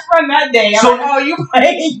your best friend that day. I'm like, oh, you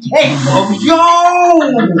playing games? Yo,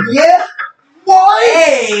 yeah. What?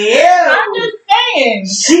 Hey, yeah. I'm just saying.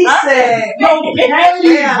 She said, no,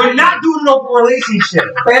 we're not doing an open relationship.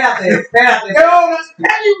 Espérate. Yo, that's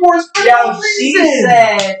petty worse. Yo, she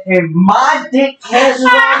said, if my dick cancels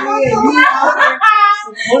on me and you out there,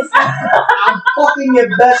 I'm fucking your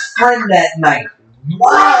best friend that night.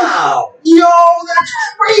 Wow. Yo, that's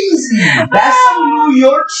crazy. That's some New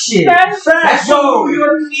York shit. That's some New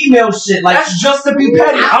York female shit. Like, that's just to be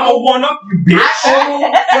petty. I'm a one-up, you bitch.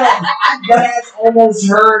 I almost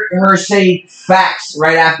heard her say facts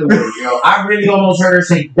right afterwards, yo. I really almost heard her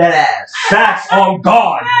say dead ass. Facts on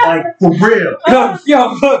God. Like, for real.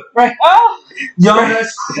 Yo, look, right. Oh. Yo,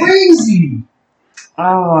 that's crazy.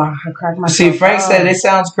 Oh, I cracked myself. See, Frank said it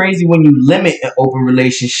sounds crazy when you limit an open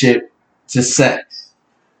relationship to sex.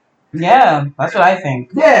 Yeah, that's what I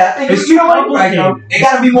think. Yeah, I think it's too complicated. It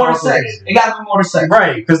gotta be more than sex. It gotta be more than sex.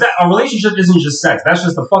 Right, because a relationship isn't just sex. That's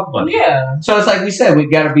just the fuck buddy. Yeah. So it's like we said, we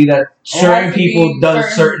gotta be that certain people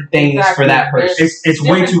does certain things for that person. It's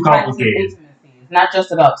way too complicated. It's not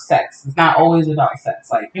just about sex. It's not always about sex.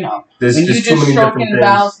 Like, you know, when you just stroking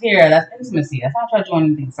vows here, that's intimacy. That's not trying to do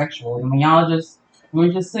anything sexual. I mean,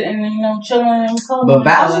 we're just sitting and, you know, chilling and cuddling. But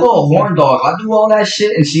Val's a little horn dog. I do all that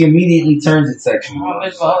shit and she immediately turns it sexual. Well,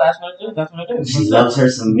 that's what it is. That's what it is. She loves her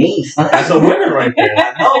some me. That's a winner right there.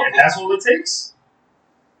 I know. That's what it takes.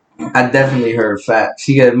 I definitely heard facts.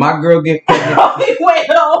 She got my girl get pregnant. Only way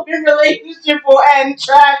the open relationship will end,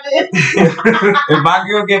 Travis. If my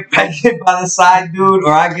girl get pregnant by the side dude,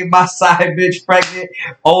 or I get my side bitch pregnant,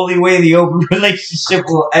 only way the open relationship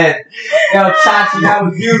will end. Yo, Chachi, that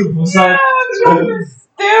was beautiful, son.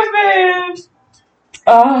 Stupid.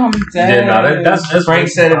 Oh, I'm dead. Yeah, no, that's Frank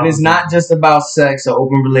said if it's not just about sex, an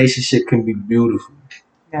open relationship can be beautiful.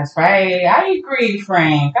 That's right. I agree,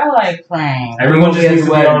 Frank. I like Frank. Everyone just needs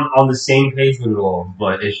to be on the same page with it all,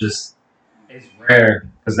 but it's rare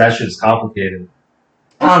because that shit is complicated.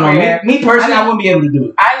 I don't know. Me personally, I wouldn't be able to do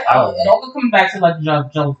it. It always comes back to like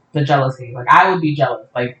the jealousy. Like I would be jealous.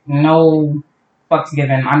 Like no fucks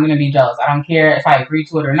given. I'm gonna be jealous. I don't care if I agree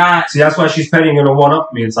to it or not. See, that's why she's petting and one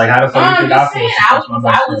up me. It's like how the fuck you think I feel?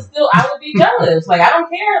 I would be jealous. Like I don't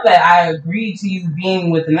care that I agree to you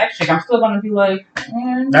being with the next chick. I'm still gonna be like,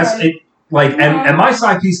 that's it. Like, and my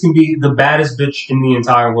side piece can be the baddest bitch in the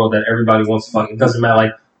entire world that everybody wants to fuck. It doesn't matter.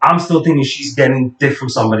 Like, I'm still thinking she's getting dick from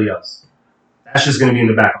somebody else. That's just gonna be in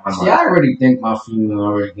the back of my mind. See, I already think my female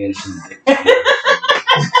already getting some dick.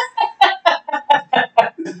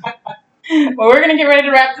 Well, we're gonna get ready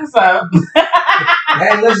to wrap this up.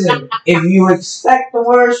 Hey, listen, if you expect the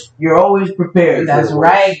worst, you're always prepared. That's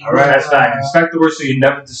right. All right, that's fact. Expect the worst, so you're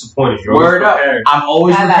never disappointed. You're Word always prepared. up. I'm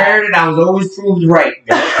always prepared, and I was always proved right.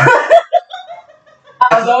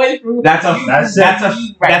 I was always proved. That's a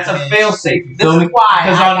fail safe. This is why.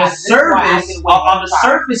 Because on the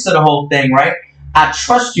surface of the whole thing, right? I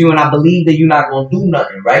trust you, and I believe that you're not gonna do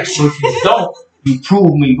nothing, right? So if you don't, you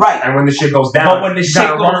prove me right. And when the shit goes down, but when the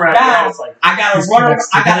shit goes down, like, I gotta run.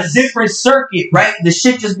 I got a different circuit, right? The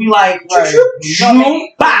shit just be like,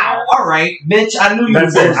 bow. All right, bitch. I knew you.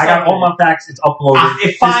 That's it. I got all my facts. It's uploaded.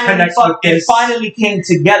 It finally came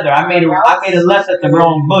together. I made a left at the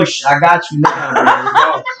wrong bush. I got you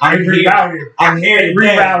now. I'm here. I'm here.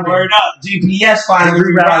 Rerouted. Word up. GPS finally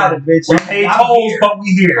rerouted, bitch. We paid tolls, but we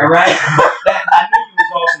here. All right. I knew you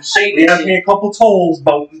was on some shady. We have to pay a couple tolls,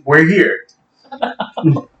 but we're here.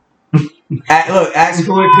 Look, ask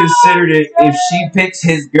who would considered it if she picks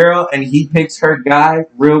his girl and he picks her guy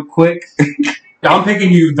real quick. I'm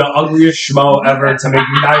picking you, the ugliest schmo ever, to make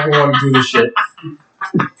you not even want to do this shit.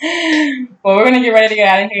 Well, we're gonna get ready to get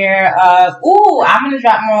out of here. I'm gonna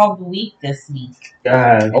drop moral of the week this week.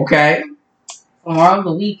 Okay. The moral of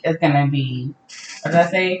the week is gonna be, what did I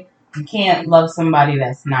say? You can't love somebody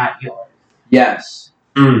that's not yours. Yes.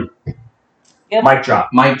 Yep. Mic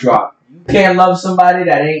drop. Mic drop. You can't love somebody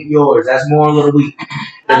that ain't yours. That's moral of the week. It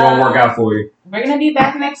won't work out for you. We're gonna be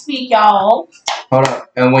back next week, y'all. Hold on.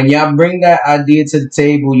 And when y'all bring that idea to the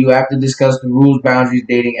table, you have to discuss the rules, boundaries,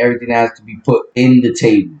 dating, everything that has to be put in the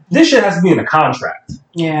table. This shit has to be in a contract.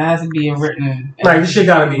 Yeah, it has to be a written. Like, this shit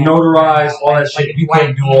gotta be notarized, all that shit. You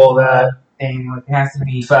can't do all that. Thing. Like, it has to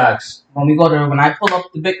be. Facts. When I pull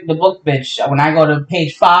up the book, bitch, when I go to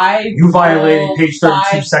page 5. You violated page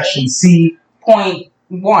 32, section C. .1,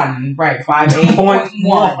 right,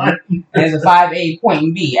 5.8.1. There's a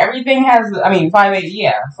 5.8.B. Everything has,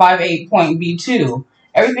 5.8.B2.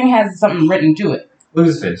 Everything has something written to it. Look at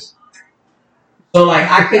his face. So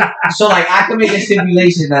I could make a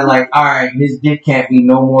stipulation that all right, his dick can't be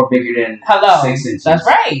no more bigger than 6 inches. That's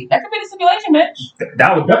right. That could be the stipulation, bitch.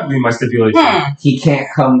 That would definitely be my stipulation. He can't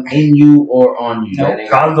come in you or on you. Nope.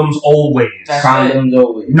 Condoms always. Condoms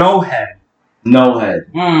always. No head. No head.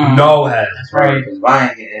 No head. That's right. Because if I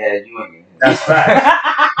ain't getting head, you ain't getting head. That's fact.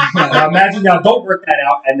 Now imagine y'all don't work that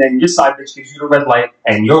out, and then your side bitch gives you the red light,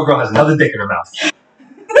 and your girl has another dick in her mouth.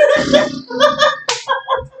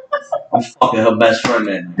 I'm fucking her best friend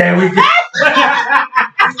then. There we go.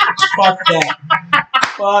 Fuck that.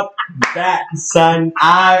 Fuck that, son.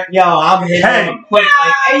 I'm hitting him quick.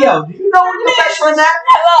 Like, hey, yo, do you know when your best friend at?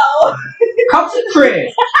 Hello. Come to the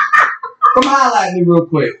crib. Come holler at me real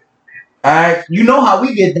quick. Alright? You know how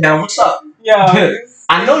we get down. What's up? Yo.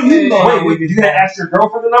 I know you know. Wait, you gonna ask your girl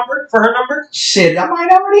for her number? Shit, I might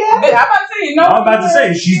already have it. I'm about to say, I'm about to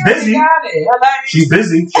say, she's busy. She's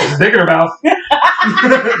busy. She's big in her mouth.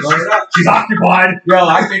 She's occupied. Yo,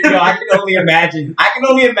 I can only imagine. I can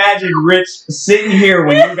only imagine Rich sitting here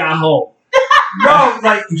when you got home. Bro,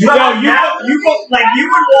 you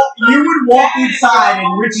would walk inside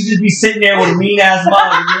and Rich would just be sitting there with a mean ass mug,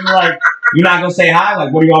 and you're like, you're not gonna say hi.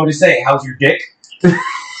 Like, what do you want me to say? How's your dick?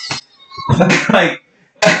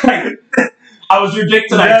 How was your dick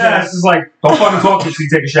tonight? Yeah, it's just like, don't fucking talk until you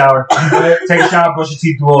take a shower. Take a shower, brush your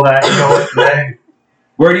teeth, do all that. You know what?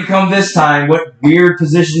 Where'd he come this time? What weird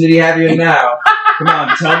position did he have you in now? Come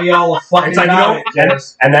on, tell me all the fucking about it.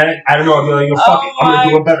 And then, I don't know, I'll be like, yo, fuck it. I'm gonna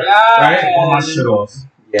do it better. Right? Take all my shit off.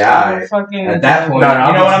 Yeah, at that point, you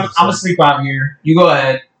know what? I'm gonna sleep out here. You go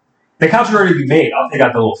ahead. The couch already be made. I'll take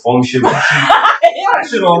out the little foam shit. That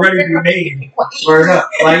should already be made. Word up.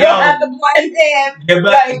 Like, You yo, have the blend in. your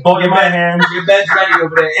bed, Ball in my hand. your bed's ready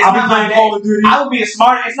over there. It's I'll be not my playing day. Call of Duty. I would be a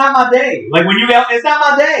smart. It's not my day. Like when you yell, it's not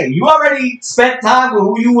my day. You already spent time with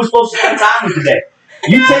who you were supposed to spend time with today.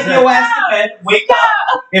 You take your ass to bed, wake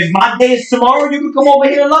up. If my day is tomorrow, you can come over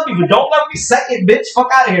here and love me. But don't love me second, bitch. Fuck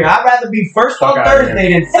out of here. I'd rather be first Fuck on outta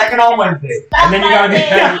Thursday than second on Wednesday. And then you gotta be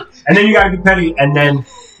petty. And then you gotta be petty. And then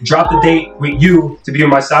drop the date with you to be with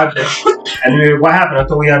my side bitch. And then what happened? I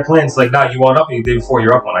thought we had plans. Like, nah, you want up and the day before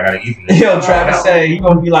you're up when I gotta eat. Yo, Travis said he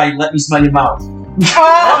gonna be like, let me smell your mouth. The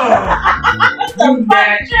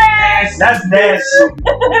punches. That's nasty.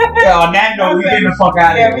 Yo, on that note, we getting the fuck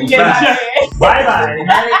out of Yeah, here. we get out of here. Bye bye.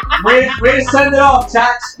 Way to send it off,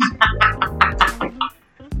 Chach.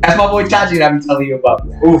 That's my boy Chachi that I'm telling you about.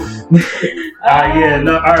 Oof. Yeah.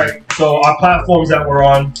 No. All right. So our platforms that we're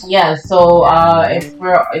on. Yeah, so if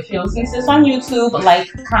you're listening to this on YouTube, like,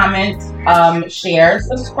 comment, share,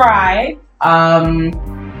 subscribe.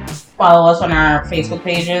 Follow us on our Facebook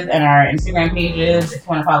pages and our Instagram pages. If you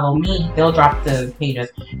want to follow me, they'll drop the pages.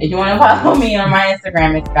 If you want to follow me on my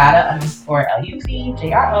Instagram, it's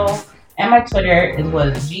Gata_LUCJRO. And my Twitter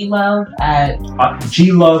was glove at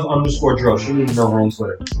glove_dro. She needs to know her own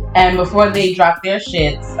Twitter. And before they drop their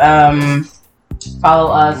shits,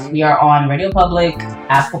 follow us. We are on Radio Public,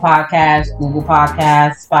 Apple Podcasts, Google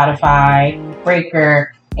Podcasts, Spotify,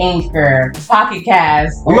 Breaker, Anchor, Pocket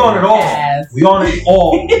Cast. We on it all. Overcast. We on it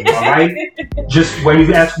all. All right. Just when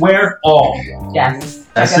you ask where, all. Yes.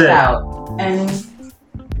 That's Check us it. out. And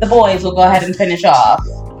the boys will go ahead and finish off.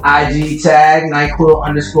 IG tag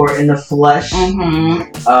NyQuil_ in the flesh.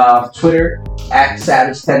 Mm-hmm. Twitter at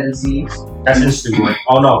Savage Tendencies. That's Instagram.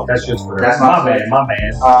 Oh no, that's your Twitter. That's my bad. My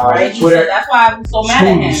bad. Right? Twitter. That's why I'm so mad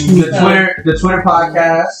at him. The Twitter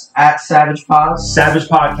podcast at Savage Pods. Savage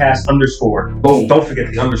Podcast _. Boom. Don't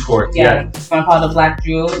forget the underscore. Yeah. I'm gonna call the Black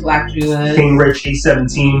Jew. Black Jew is. King Rich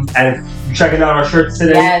 817. And if you're checking out our shirts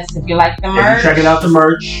today, Yes, if you like the if merch. you're checking out the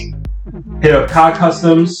merch, hit up Cod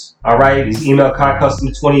Customs. All right, his email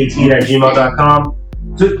codcustoms2018@gmail.com.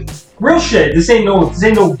 So, real shit. This ain't no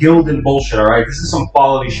gilded bullshit. All right, this is some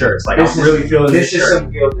quality shirts. Like, I'm really feeling this is shirt.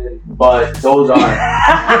 some gilded, but those are.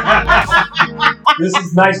 This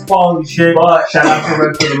is nice quality shit. But shout out to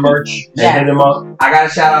Red for the merch. And Yes. hit him up. I gotta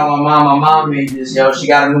shout out my mom. My mom made this, yo. She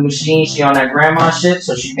got a new machine. She on that grandma shit,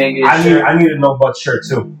 so she can't get a shirt. I need a no butt shirt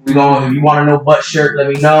too. If you want a no butt shirt, let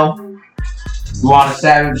me know. You want a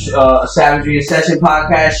Savagery Session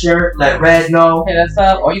podcast shirt? Let Red know. Hit us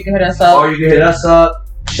up, or you can hit us up. Or you can hit us up.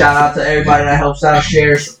 Shout out to everybody that helps out,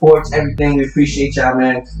 shares, supports, everything. We appreciate y'all,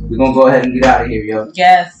 man. We're gonna go ahead and get out of here, yo.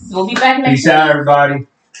 Yes, we'll be back next Peace out, everybody.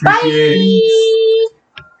 Appreciate it. Bye.